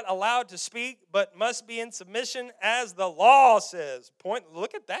are not allowed to speak, but must be in submission as the law says.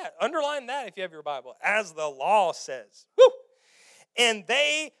 Look at that. Underline that if you have your Bible. As the law says. Woo! And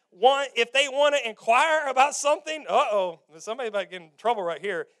if they want to inquire about something, somebody about to get in trouble right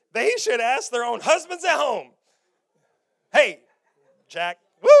here. They should ask their own husbands at home. Hey, Jack,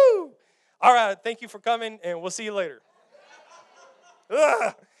 woo! All right, thank you for coming, and we'll see you later.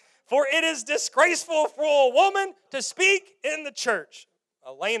 For it is disgraceful for a woman to speak in the church.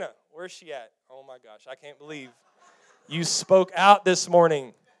 Elena, where's she at? Oh my gosh, I can't believe you spoke out this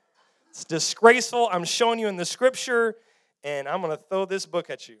morning. It's disgraceful. I'm showing you in the scripture, and I'm going to throw this book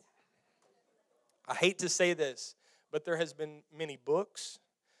at you. I hate to say this, but there has been many books.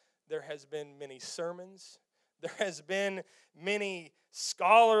 There has been many sermons. There has been many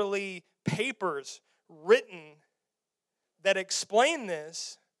scholarly papers written that explain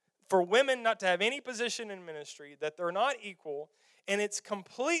this, for women not to have any position in ministry, that they're not equal, and it's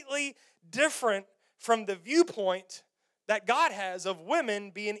completely different from the viewpoint that God has of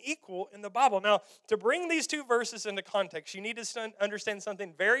women being equal in the Bible. Now, to bring these two verses into context, you need to understand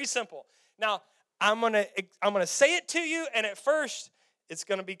something very simple. Now, I'm gonna say it to you, and at first, it's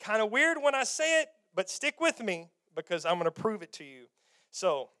going to be kind of weird when I say it, but stick with me because I'm going to prove it to you.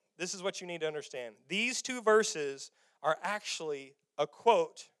 So, this is what you need to understand. These two verses are actually a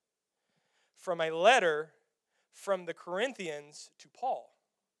quote from a letter from the Corinthians to Paul.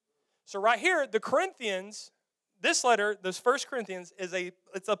 So right here, the Corinthians, this letter, this 1 Corinthians, it's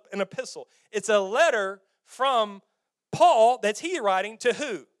an epistle. It's a letter from Paul that's he writing to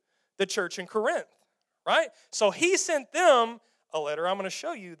who? The church in Corinth, right? So he sent them a letter. I'm going to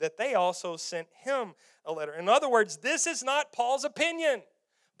show you that they also sent him a letter. In other words, this is not Paul's opinion.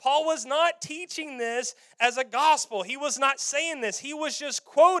 Paul was not teaching this as a gospel. He was not saying this. He was just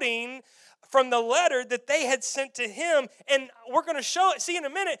quoting from the letter that they had sent to him. And we're going to see in a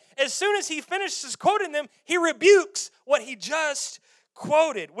minute, as soon as he finishes quoting them, he rebukes what he just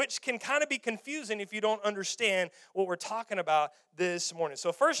quoted, which can kind of be confusing if you don't understand what we're talking about this morning.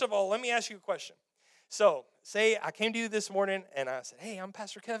 So first of all, let me ask you a question. So, say I came to you this morning and I said, hey, I'm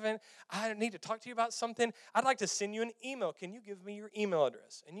Pastor Kevin. I need to talk to you about something. I'd like to send you an email. Can you give me your email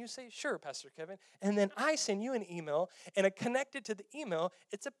address? And you say, sure, Pastor Kevin. And then I send you an email, and connected to the email,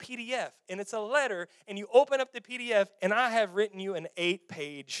 it's a PDF, and it's a letter, and you open up the PDF, and I have written you an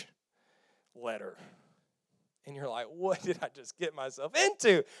 8-page letter. And you're like, what did I just get myself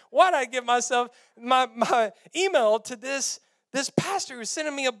into? Why did I give myself my email to this pastor who's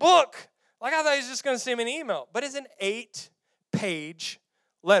sending me a book? Like, I thought he was just going to send me an email. But it's an 8-page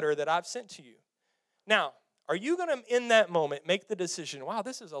letter that I've sent to you. Now, are you going to, in that moment, make the decision, wow,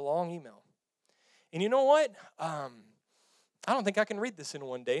 this is a long email. And you know what? I don't think I can read this in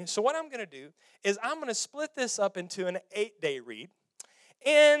one day. So what I'm going to do is I'm going to split this up into an 8-day read.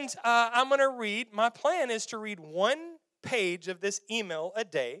 And I'm going to read, my plan is to read 1 page of this email a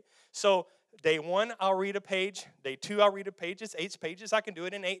day. So day 1, I'll read a page. Day 2, I'll read a page. It's 8 pages. I can do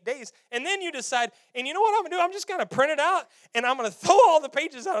it in 8 days. And then you decide, and you know what I'm going to do? I'm just going to print it out, and I'm going to throw all the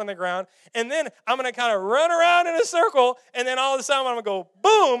pages out on the ground, and then I'm going to kind of run around in a circle, and then all of a sudden I'm going to go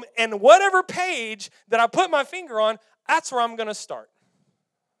boom, and whatever page that I put my finger on, that's where I'm going to start.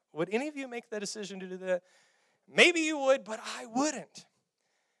 Would any of you make the decision to do that? Maybe you would, but I wouldn't.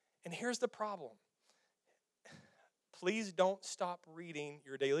 And here's the problem. Please don't stop reading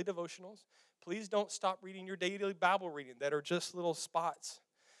your daily devotionals. Please don't stop reading your daily Bible reading that are just little spots.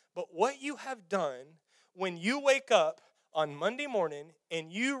 But what you have done when you wake up on Monday morning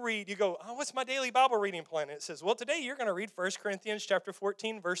and you go, oh, what's my daily Bible reading plan? And it says, well, today you're going to read 1 Corinthians chapter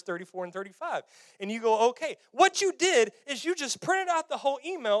 14, verse 34 and 35. And you go, okay. What you did is you just printed out the whole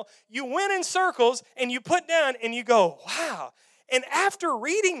email, you went in circles, and you put down, and you go, wow. And after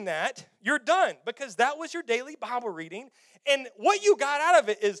reading that, you're done because that was your daily Bible reading. And what you got out of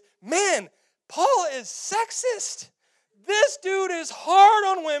it is, man, Paul is sexist. This dude is hard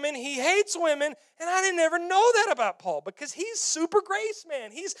on women. He hates women. And I didn't ever know that about Paul because he's super grace,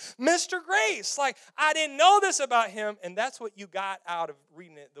 man. He's Mr. Grace. Like, I didn't know this about him. And that's what you got out of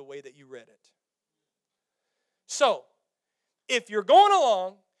reading it the way that you read it. So, if you're going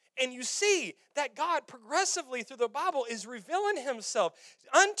along and you see that God progressively through the Bible is revealing himself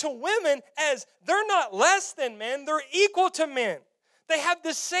unto women as they're not less than men, they're equal to men. They have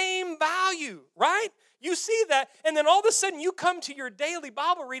the same value, right? You see that, and then all of a sudden you come to your daily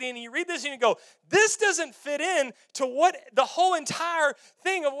Bible reading and you read this and you go, this doesn't fit in to what the whole entire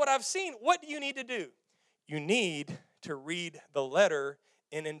thing of what I've seen. What do you need to do? You need to read the letter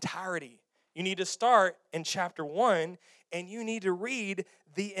in entirety. You need to start in chapter 1 and you need to read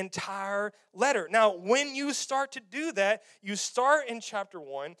the entire letter. Now, when you start to do that, you start in chapter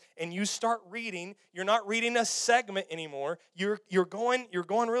 1 and you start reading. You're not reading a segment anymore. You're going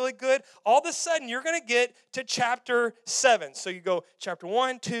really good. All of a sudden, you're going to get to chapter 7. So you go chapter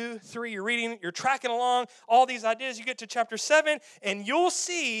 1, 2, 3. You're reading. You're tracking along all these ideas. You get to chapter 7, and you'll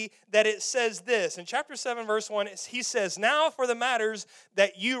see that it says this. In chapter 7, verse 1, he says, now for the matters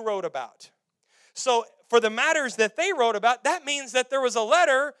that you wrote about. So for the matters that they wrote about, that means that there was a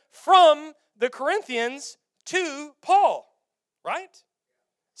letter from the Corinthians to Paul, right?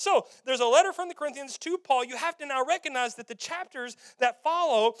 So there's a letter from the Corinthians to Paul. You have to now recognize that the chapters that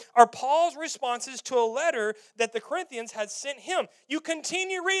follow are Paul's responses to a letter that the Corinthians had sent him. You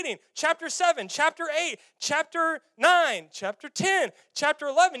continue reading chapter 7, chapter 8, chapter 9, chapter 10, chapter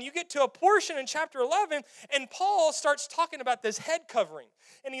 11. You get to a portion in chapter 11, and Paul starts talking about this head covering.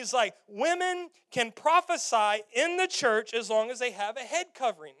 And he's like, women can prophesy in the church as long as they have a head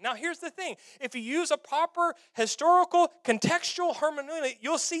covering. Now, here's the thing. If you use a proper historical, contextual hermeneutic,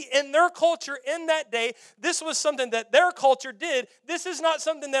 you'll see in their culture in that day, this was something that their culture did. This is not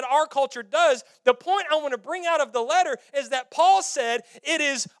something that our culture does. The point I want to bring out of the letter is that Paul said it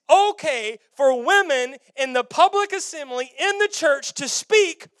is okay for women in the public assembly in the church to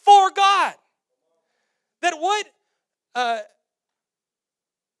speak for God. That what...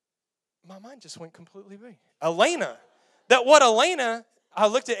 my mind just went completely blank. Elena. I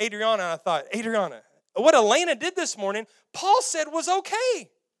looked at Adriana and I thought, Adriana, what Elena did this morning, Paul said was okay.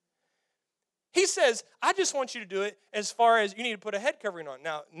 He says, I just want you to do it as far as you need to put a head covering on.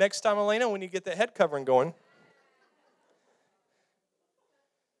 Now, next time, Elena, when you get the head covering going.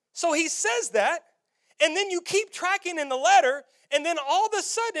 So he says that, and then you keep tracking in the letter, and then all of a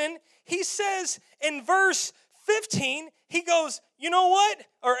sudden, he says in verse 15, he goes, you know what?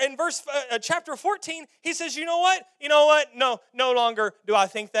 Or in chapter 14, he says, you know what? No longer do I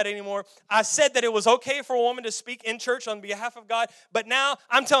think that anymore. I said that it was okay for a woman to speak in church on behalf of God, but now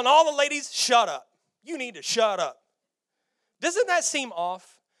I'm telling all the ladies, shut up. You need to shut up. Doesn't that seem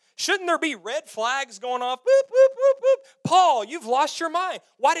off? Shouldn't there be red flags going off? Boop, boop, boop, boop. Paul, you've lost your mind.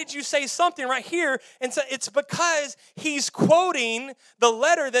 Why did you say something right here? And so it's because he's quoting the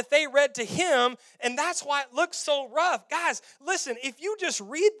letter that they read to him, and that's why it looks so rough. Guys, listen, if you just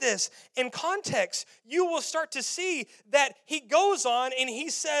read this in context, you will start to see that he goes on and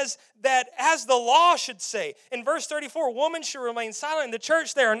he says that as the law should say. In verse 34, women should remain silent in the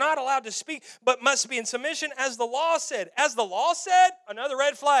church. They are not allowed to speak, but must be in submission as the law said. As the law said, another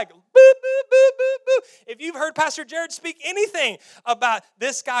red flag. Boop, boop, boop, boop, boop. If you've heard Pastor Jared speak anything about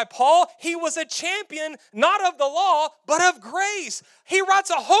this guy, Paul, he was a champion, not of the law, but of grace. He writes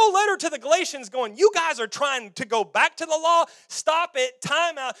a whole letter to the Galatians going, you guys are trying to go back to the law. Stop it.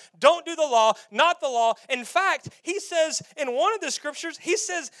 Time out. Don't do the law, not the law. In fact, he says in one of the scriptures, he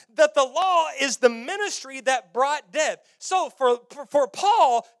says that the law is the ministry that brought death. So for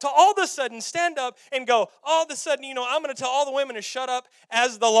Paul to all of a sudden stand up and go, all of a sudden, I'm going to tell all the women to shut up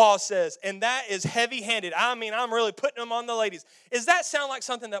as the law says. And that is heavy-handed. I mean, I'm really putting them on the ladies. Does that sound like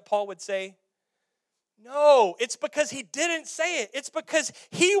something that Paul would say? No, it's because he didn't say it. It's because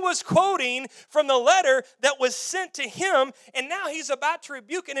he was quoting from the letter that was sent to him, and now he's about to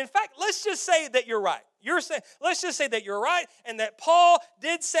rebuke it. In fact, let's just say that you're right. Let's just say that you're right, and that Paul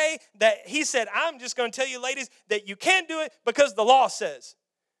did say that he said, I'm just going to tell you, ladies, that you can't do it because the law says.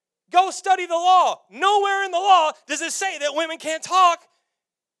 Go study the law. Nowhere in the law does it say that women can't talk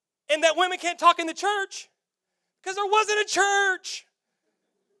and that women can't talk in the church because there wasn't a church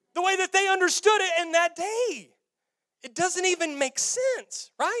the way that they understood it in that day. It doesn't even make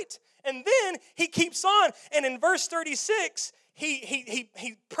sense, right? And then he keeps on, and in verse 36, he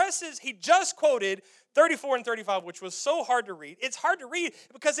presses, he just quoted 34 and 35, which was so hard to read. It's hard to read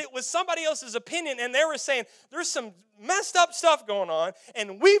because it was somebody else's opinion, and they were saying, there's some messed up stuff going on,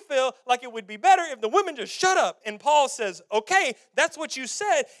 and we feel like it would be better if the women just shut up. And Paul says, okay, that's what you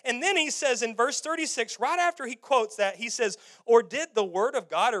said. And then he says in verse 36, right after he quotes that, he says, or did the word of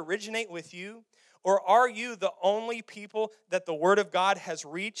God originate with you? Or are you the only people that the word of God has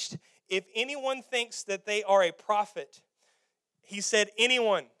reached? If anyone thinks that they are a prophet, he said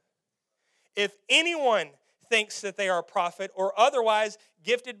anyone. If anyone thinks that they are a prophet or otherwise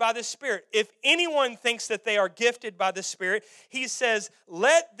gifted by the Spirit, if anyone thinks that they are gifted by the Spirit, he says,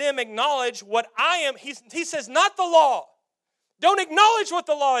 let them acknowledge what I am. He says, not the law. Don't acknowledge what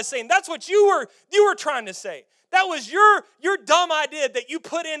the law is saying. That's what you were trying to say. That was your dumb idea that you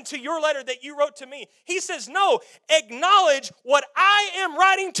put into your letter that you wrote to me. He says, no, acknowledge what I am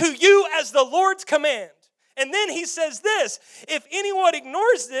writing to you as the Lord's command. And then he says this, if anyone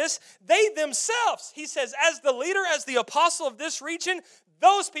ignores this, they themselves, he says, as the leader, as the apostle of this region,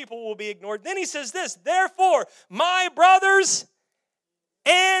 those people will be ignored. Then he says this, therefore, my brothers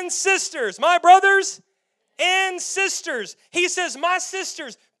and sisters, he says, my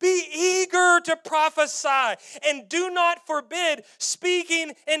sisters, be eager to prophesy and do not forbid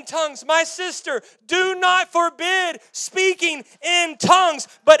speaking in tongues. My sister, do not forbid speaking in tongues,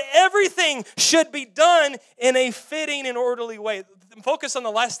 but everything should be done in a fitting and orderly way. Focus on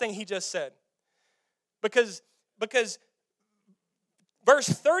the last thing he just said. Because verse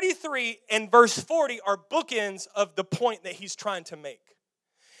 33 and verse 40 are bookends of the point that he's trying to make.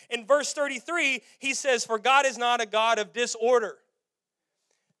 In verse 33, he says, for God is not a God of disorder.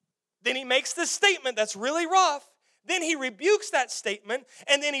 Then he makes this statement that's really rough. Then he rebukes that statement,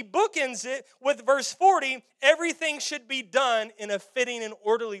 and then he bookends it with verse 40, everything should be done in a fitting and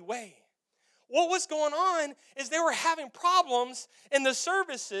orderly way. What was going on is they were having problems in the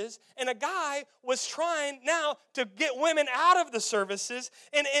services, and a guy was trying now to get women out of the services.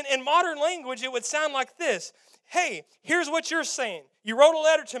 And in modern language, it would sound like this. Hey, here's what you're saying. You wrote a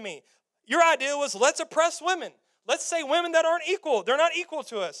letter to me. Your idea was, let's oppress women. Let's say women that aren't equal. They're not equal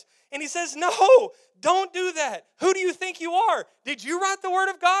to us. And he says, no, don't do that. Who do you think you are? Did you write the word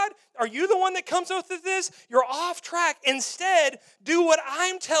of God? Are you the one that comes up with this? You're off track. Instead, do what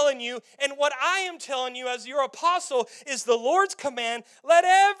I'm telling you. And what I am telling you as your apostle is the Lord's command. Let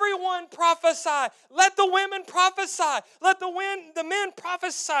everyone prophesy. Let the women prophesy. Let the men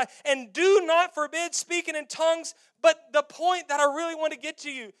prophesy. And do not forbid speaking in tongues. But the point that I really want to get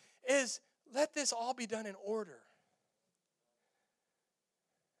to you is let this all be done in order.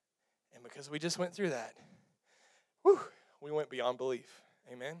 And because we just went through that, we went beyond belief.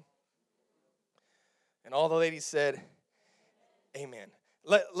 Amen? And all the ladies said, amen.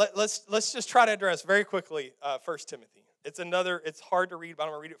 Let's just try to address very quickly 1 Timothy. It's hard to read, but I'm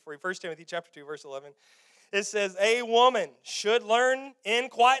going to read it for you. 1 Timothy chapter 2, verse 11. It says, a woman should learn in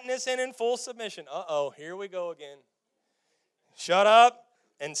quietness and in full submission. Here we go again. Shut up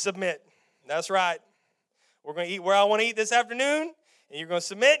and submit. That's right. We're going to eat where I want to eat this afternoon. And you're going to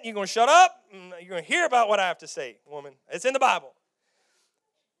submit, and you're going to shut up, and you're going to hear about what I have to say, woman. It's in the Bible.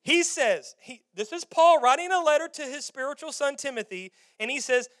 He says, this is Paul writing a letter to his spiritual son Timothy, and he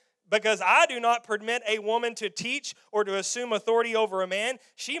says, because I do not permit a woman to teach or to assume authority over a man,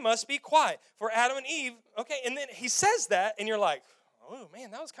 she must be quiet. For Adam and Eve, okay, and then he says that, and you're like, oh,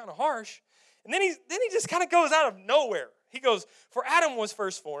 man, that was kind of harsh. And then he just kind of goes out of nowhere. He goes, for Adam was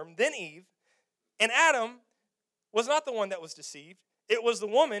first formed, then Eve, and Adam was not the one that was deceived. It was the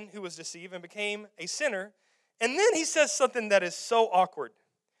woman who was deceived and became a sinner. And then he says something that is so awkward.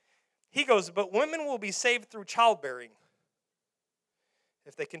 He goes, but women will be saved through childbearing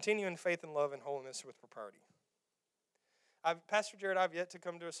if they continue in faith and love and holiness with propriety. Pastor Jared, I've yet to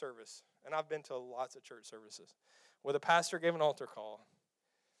come to a service, and I've been to lots of church services, where the pastor gave an altar call,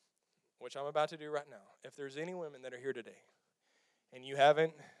 which I'm about to do right now. If there's any women that are here today, and you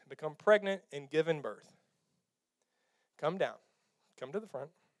haven't become pregnant and given birth, come down. Come to the front.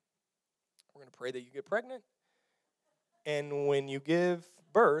 We're going to pray that you get pregnant. And when you give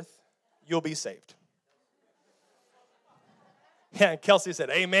birth, you'll be saved. Yeah, Kelsey said,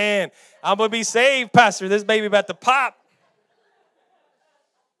 amen. I'm going to be saved, Pastor. This baby about to pop.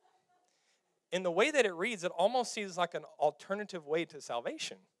 In the way that it reads, it almost seems like an alternative way to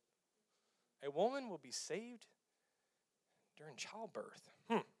salvation. A woman will be saved during childbirth.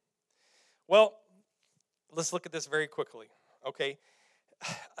 Well, let's look at this very quickly. Okay,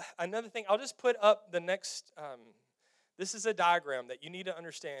 another thing, I'll just put up the next This is a diagram that you need to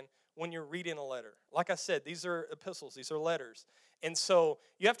understand when you're reading a letter. Like I said, these are epistles, these are letters. And so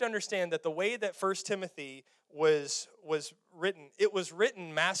you have to understand that the way that 1 Timothy was written, it was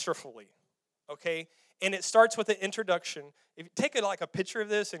written masterfully, okay? And it starts with an introduction. If you take a picture of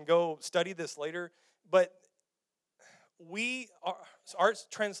this and go study this later, but our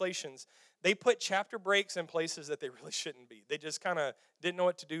translations, they put chapter breaks in places that they really shouldn't be. They just kind of didn't know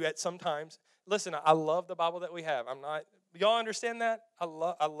what to do at some times. Listen, I love the Bible that we have. Y'all understand that? I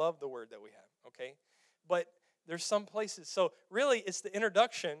love the word that we have, okay? But there's some places. So really, it's the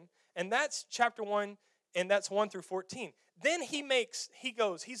introduction, and that's chapter 1, and that's 1 through 14. Then he's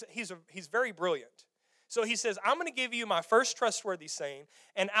very brilliant. So he says, I'm going to give you my first trustworthy saying,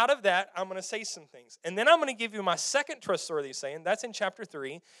 and out of that, I'm going to say some things. And then I'm going to give you my second trustworthy saying. That's in chapter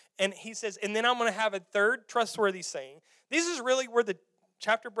 3. And he says, and then I'm going to have a third trustworthy saying. This is really where the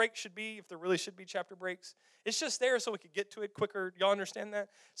chapter break should be, if there really should be chapter breaks. It's just there so we could get to it quicker. Y'all understand that?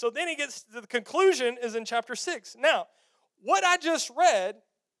 So then he gets to the conclusion is in chapter 6. Now, what I just read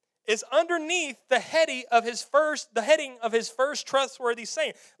is underneath the heading of his first trustworthy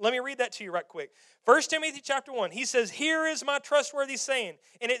saying. Let me read that to you right quick. 1 Timothy chapter 1, he says, here is my trustworthy saying,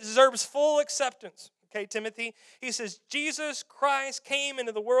 and it deserves full acceptance. Okay, Timothy? He says, Jesus Christ came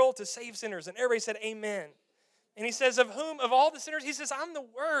into the world to save sinners. And everybody said, amen. And he says, of all the sinners, he says, I'm the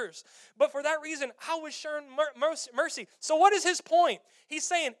worst. But for that reason, I was shown mercy. So what is his point? He's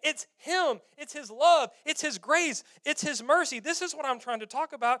saying it's him, it's his love, it's his grace, it's his mercy. This is what I'm trying to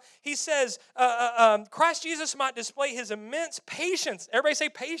talk about. He says, Christ Jesus might display his immense patience. Everybody say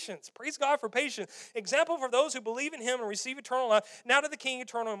patience. Praise God for patience. Example for those who believe in him and receive eternal life. Now to the King,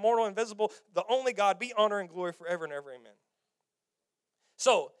 eternal, immortal, invisible, the only God, be honor and glory forever and ever. Amen.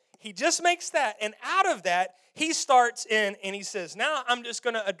 So, he just makes that, and out of that, he starts in, and he says, now I'm just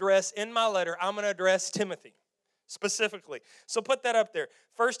going to address, in my letter, I'm going to address Timothy specifically. So put that up there.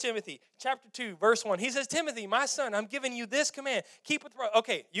 1 Timothy chapter 2, verse 1. He says, Timothy, my son, I'm giving you this command. Keep with,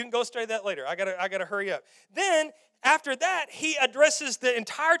 okay, you can go study that later. I gotta hurry up. Then, after that, he addresses the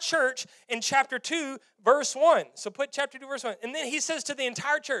entire church in chapter 2, verse 1. So put chapter 2, verse 1. And then he says to the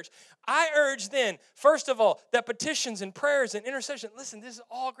entire church, I urge then, first of all, that petitions and prayers and intercession, listen, this is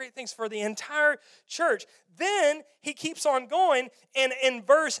all great things for the entire church. Then he keeps on going, and in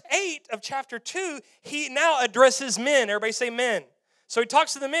verse 8 of chapter 2, he now addresses men. Everybody say men. So he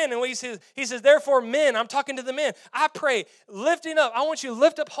talks to the men, and what he says, therefore, men, I'm talking to the men. I pray, lifting up. I want you to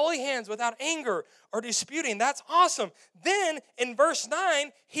lift up holy hands without anger or disputing. That's awesome. Then in verse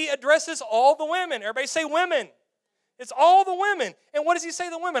 9, he addresses all the women. Everybody say women. It's all the women. And what does he say to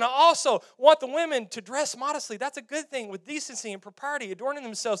the women? I also want the women to dress modestly. That's a good thing, with decency and propriety, adorning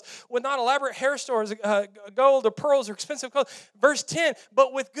themselves with not elaborate hair stores, gold or pearls or expensive clothes. Verse 10,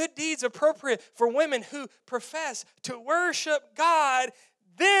 but with good deeds appropriate for women who profess to worship God.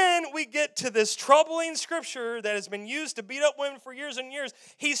 Then we get to this troubling scripture that has been used to beat up women for years and years.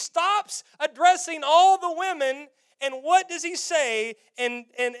 He stops addressing all the women. And what does he say in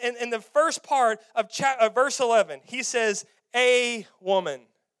the first part of verse 11? He says, a woman.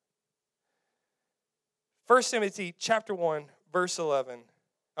 1 Timothy chapter 1, verse 11.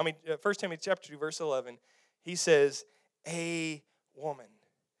 1 Timothy chapter 2, verse 11. He says, a woman.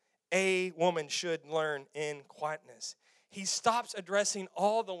 A woman should learn in quietness. He stops addressing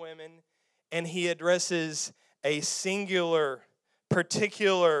all the women, and he addresses a singular,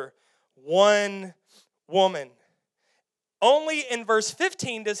 particular, one woman. Only in verse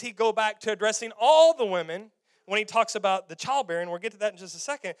 15 does he go back to addressing all the women when he talks about the childbearing. We'll get to that in just a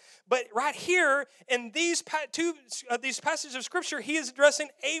second. But right here in these passages of Scripture, he is addressing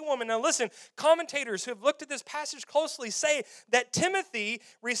a woman. Now listen, commentators who have looked at this passage closely say that Timothy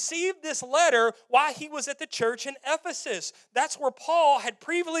received this letter while he was at the church in Ephesus. That's where Paul had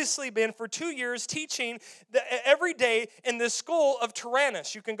previously been for 2 years teaching every day in the school of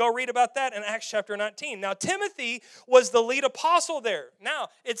Tyrannus. You can go read about that in Acts chapter 19. Now Timothy was the lead apostle there. Now,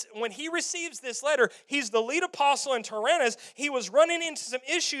 it's when he receives this letter, he's the lead apostle in Tyrannus. He was running into some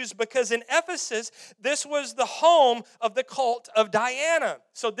issues because in Ephesus, this was the home of the cult of Diana.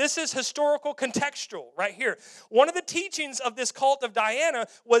 So this is historical contextual right here. One of the teachings of this cult of Diana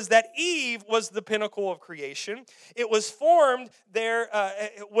was that Eve was the pinnacle of creation. It was formed there,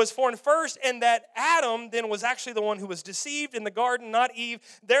 it was formed first, and that Adam then was actually the one who was deceived in the garden, not Eve.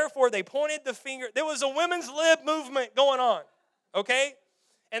 Therefore, they pointed the finger. There was a women's lib movement going on, okay?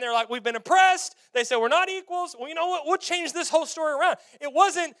 And they're like, we've been oppressed. They said, we're not equals. Well, you know what? We'll change this whole story around. It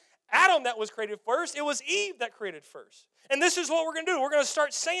wasn't Adam that was created first. It was Eve that created first. And this is what we're going to do. We're going to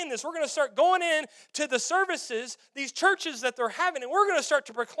start saying this. We're going to start going in to the services, these churches that they're having, and we're going to start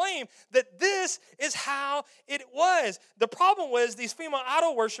to proclaim that this is how it was. The problem was these female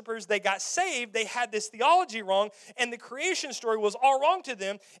idol worshipers, they got saved. They had this theology wrong, and the creation story was all wrong to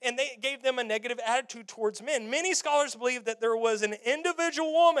them, and they gave them a negative attitude towards men. Many scholars believe that there was an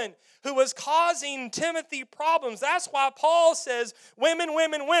individual woman who was causing Timothy problems. That's why Paul says, women,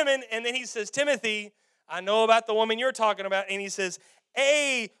 women, women, and then he says, Timothy, I know about the woman you're talking about, and he says,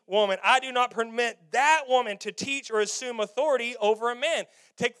 a woman. I do not permit that woman to teach or assume authority over a man.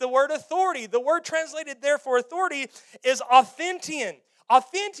 Take the word authority. The word translated there for authority is authentian.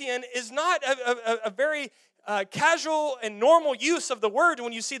 Authentian is not a very casual and normal use of the word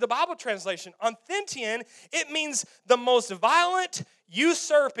when you see the Bible translation. Authentian, it means the most violent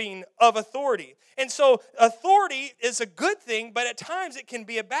usurping of authority. And so authority is a good thing, but at times it can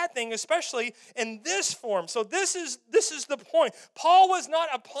be a bad thing, especially in this form. So this is the point. Paul was not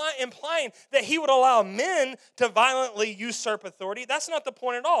implying that he would allow men to violently usurp authority. That's not the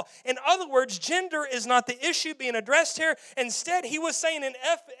point at all. In other words, gender is not the issue being addressed here. Instead, he was saying,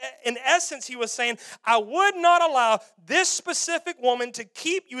 in essence, he was saying, I would not allow this specific woman to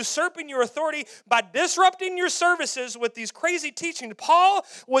keep usurping your authority by disrupting your services with these crazy teachings. Paul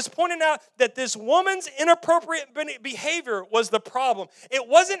was pointing out that this woman's inappropriate behavior was the problem. It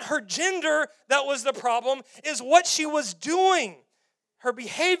wasn't her gender that was the problem, it's what she was doing. Her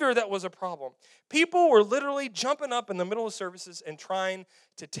behavior that was a problem. People were literally jumping up in the middle of services and trying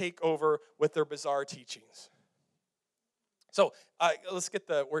to take over with their bizarre teachings. So let's get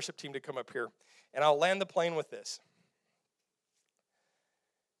the worship team to come up here, and I'll land the plane with this.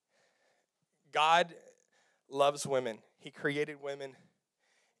 God loves women. He created women,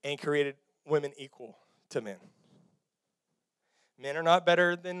 and he created women equal to men. Men are not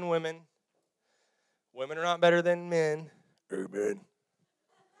better than women. Women are not better than men. Amen.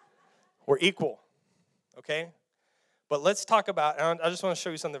 We're equal, okay? But let's talk about, and I just want to show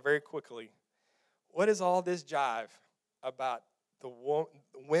you something very quickly. What is all this jive about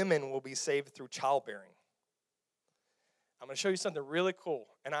women will be saved through childbearing? I'm going to show you something really cool,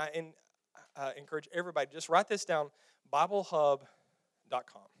 and I encourage everybody, just write this down, BibleHub.com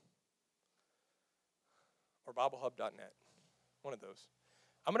or BibleHub.net, one of those.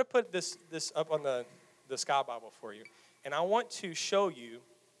 I'm going to put this up on the Sky Bible for you, and I want to show you.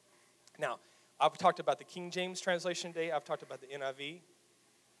 Now, I've talked about the King James translation today. I've talked about the NIV.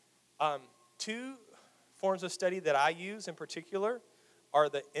 Two forms of study that I use in particular are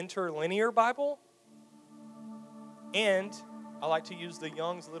the Interlinear Bible, and I like to use the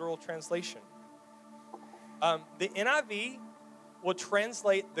Young's Literal Translation. The NIV will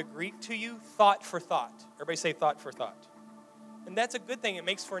translate the Greek to you thought for thought. Everybody say thought for thought. And that's a good thing. It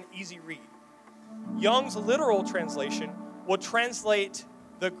makes for an easy read. Young's Literal Translation will translate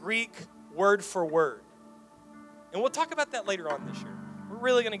the Greek word for word. And we'll talk about that later on this year. We're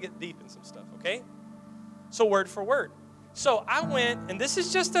really going to get deep in some stuff, okay? So word for word. So I went, and this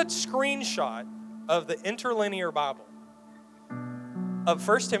is just a screenshot of the Interlinear Bible of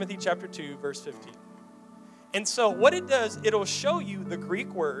 1 Timothy chapter 2, verse 15. And so what it does, it'll show you the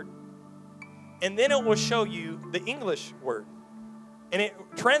Greek word, and then it will show you the English word. And it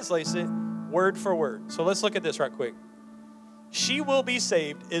translates it word for word. So let's look at this right quick. She will be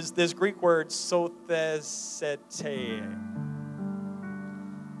saved is this Greek word sothesete.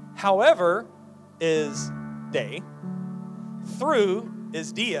 However is day. Through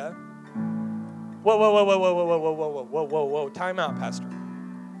is dia. Whoa. Time out, Pastor.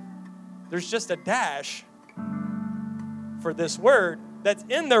 There's just a dash for this word that's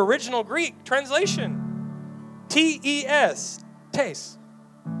in the original Greek translation. T-E-S. Tes.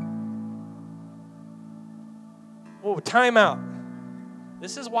 Whoa, time out.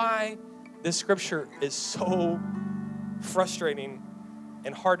 This is why this scripture is so frustrating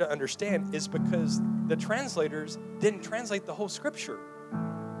and hard to understand, is because the translators didn't translate the whole scripture.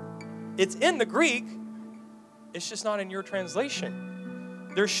 It's in the Greek, it's just not in your translation.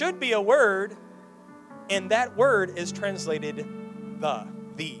 There should be a word, and that word is translated the.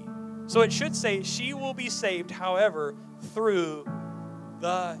 So it should say, she will be saved, however, through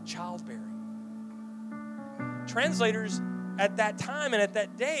the childbearing. Translators at that time and at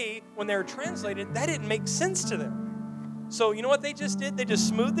that day, when they were translated, that didn't make sense to them. So you know what they just did? They just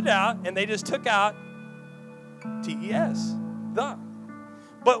smoothed it out, and they just took out T-E-S, the.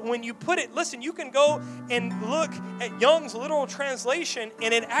 But when you put it, listen, you can go and look at Young's Literal Translation,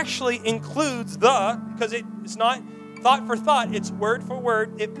 and it actually includes the, because it's not thought for thought, it's word for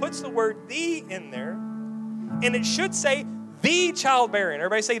word. It puts the word the in there, and it should say the childbearing.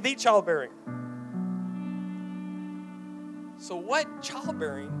 Everybody say the childbearing. So what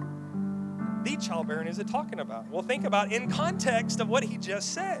the childbearing is it talking about? Well, think about in context of what he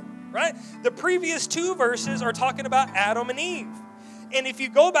just said, right? The previous 2 verses are talking about Adam and Eve. And if you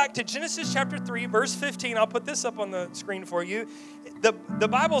go back to Genesis chapter 3, verse 15, I'll put this up on the screen for you. The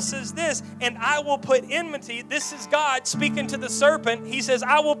Bible says this, and I will put enmity. This is God speaking to the serpent. He says,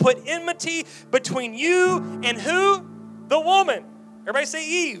 I will put enmity between you and who? The woman. Everybody say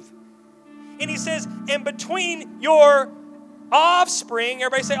Eve. And he says, and between your offspring.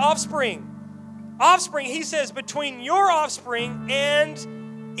 Everybody say offspring. Offspring. He says, between your offspring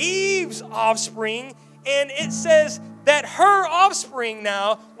and Eve's offspring. And it says that her offspring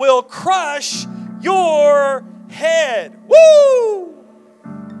now will crush your head. Woo!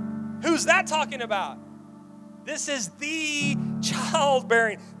 Who's that talking about? This is the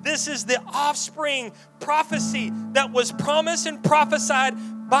childbearing. This is the offspring prophecy that was promised and prophesied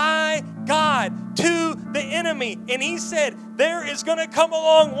by God to the enemy. And he said, there is going to come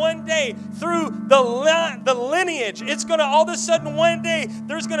along one day through the lineage. It's going to all of a sudden one day,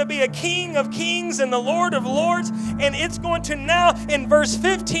 there's going to be a King of Kings and the Lord of Lords. And it's going to now, in verse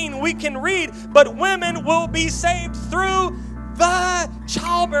 15, we can read, but women will be saved through the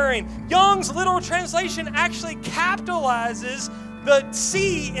childbearing. Young's literal translation actually capitalizes the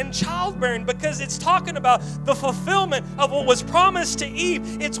C in childbearing because it's talking about the fulfillment of what was promised to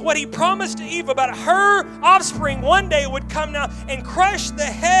Eve. It's what he promised to Eve about her offspring one day would come now and crush the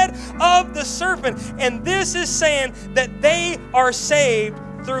head of the serpent. And this is saying that they are saved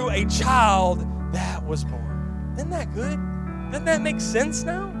through a child that was born. Isn't that good? Doesn't that make sense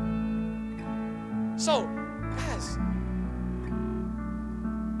now? So, guys,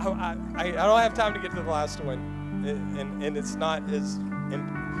 I don't have time to get to the last one. And it's not as,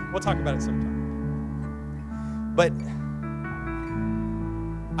 and we'll talk about it sometime. But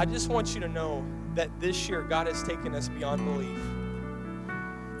I just want you to know that this year God has taken us beyond belief.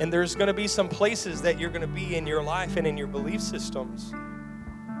 And there's going to be some places that you're going to be in your life and in your belief systems.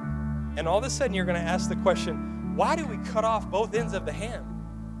 And all of a sudden you're going to ask the question, why do we cut off both ends of the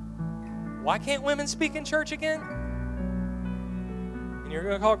ham? Why can't women speak in church again? You're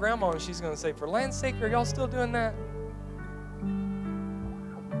going to call grandma and she's going to say, for land's sake, are y'all still doing that?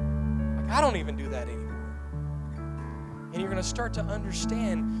 Like, I don't even do that anymore. And you're going to start to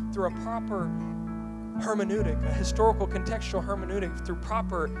understand through a proper hermeneutic, a historical contextual hermeneutic, through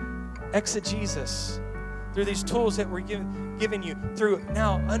proper exegesis, through these tools that we're giving you, through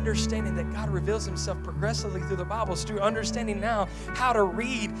now understanding that God reveals himself progressively through the Bible, through understanding now how to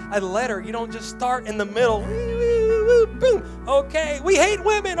read a letter. You don't just start in the middle. Boom. Okay, we hate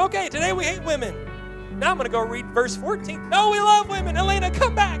women. Okay, today we hate women. Now I'm going to go read verse 14. No, we love women. Elena,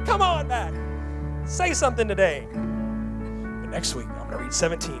 come back. Come on back. Say something today. But next week, I'm going to read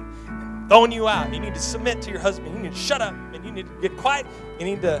 17. I'm throwing you out. You need to submit to your husband. You need to shut up. And you need to get quiet. You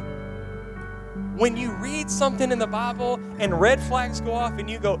need to... When you read something in the Bible and red flags go off and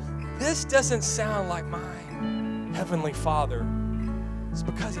you go, this doesn't sound like my Heavenly Father, it's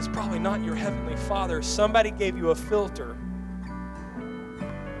because it's probably not your Heavenly Father. Somebody gave you a filter.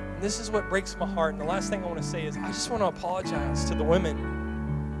 And this is what breaks my heart. And the last thing I want to say is I just want to apologize to the women.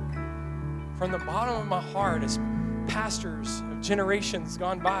 From the bottom of my heart, as pastors of generations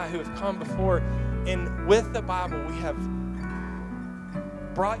gone by who have come before, and with the Bible, we have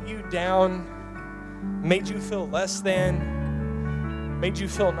brought you down, made you feel less than, made you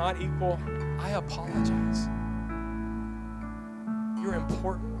feel not equal. I apologize. You're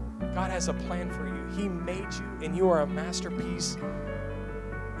important. God has a plan for you. He made you, and you are a masterpiece,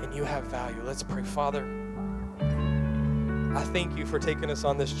 and you have value. Let's pray. Father, I thank you for taking us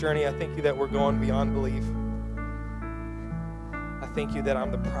on this journey. I thank you that we're going beyond belief. I thank you that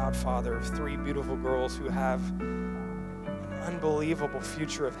I'm the proud father of 3 beautiful girls who have an unbelievable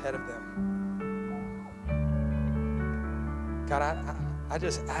future ahead of them. God, I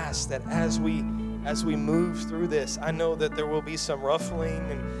just ask that as we move through this, I know that there will be some ruffling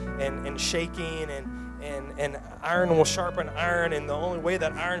and shaking and iron will sharpen iron, and the only way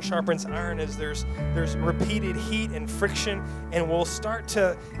that iron sharpens iron is there's repeated heat and friction, and we'll start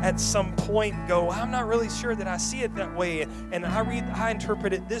to at some point go, I'm not really sure that I see it that way, and I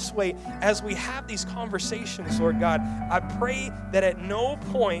interpret it this way. As we have these conversations, Lord God, I pray that at no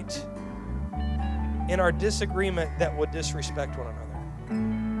point in our disagreement that would disrespect one another.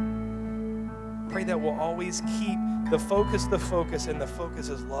 Pray that we'll always keep the focus, and the focus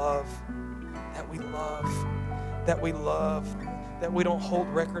is love. That we love, that we don't hold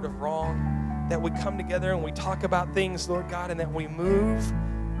record of wrong, that we come together and we talk about things, Lord God, and that we move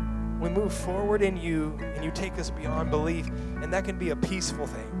We move forward in you, and you take us beyond belief, and that can be a peaceful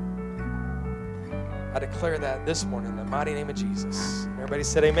thing. I declare that this morning in the mighty name of Jesus. Everybody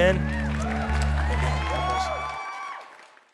said amen.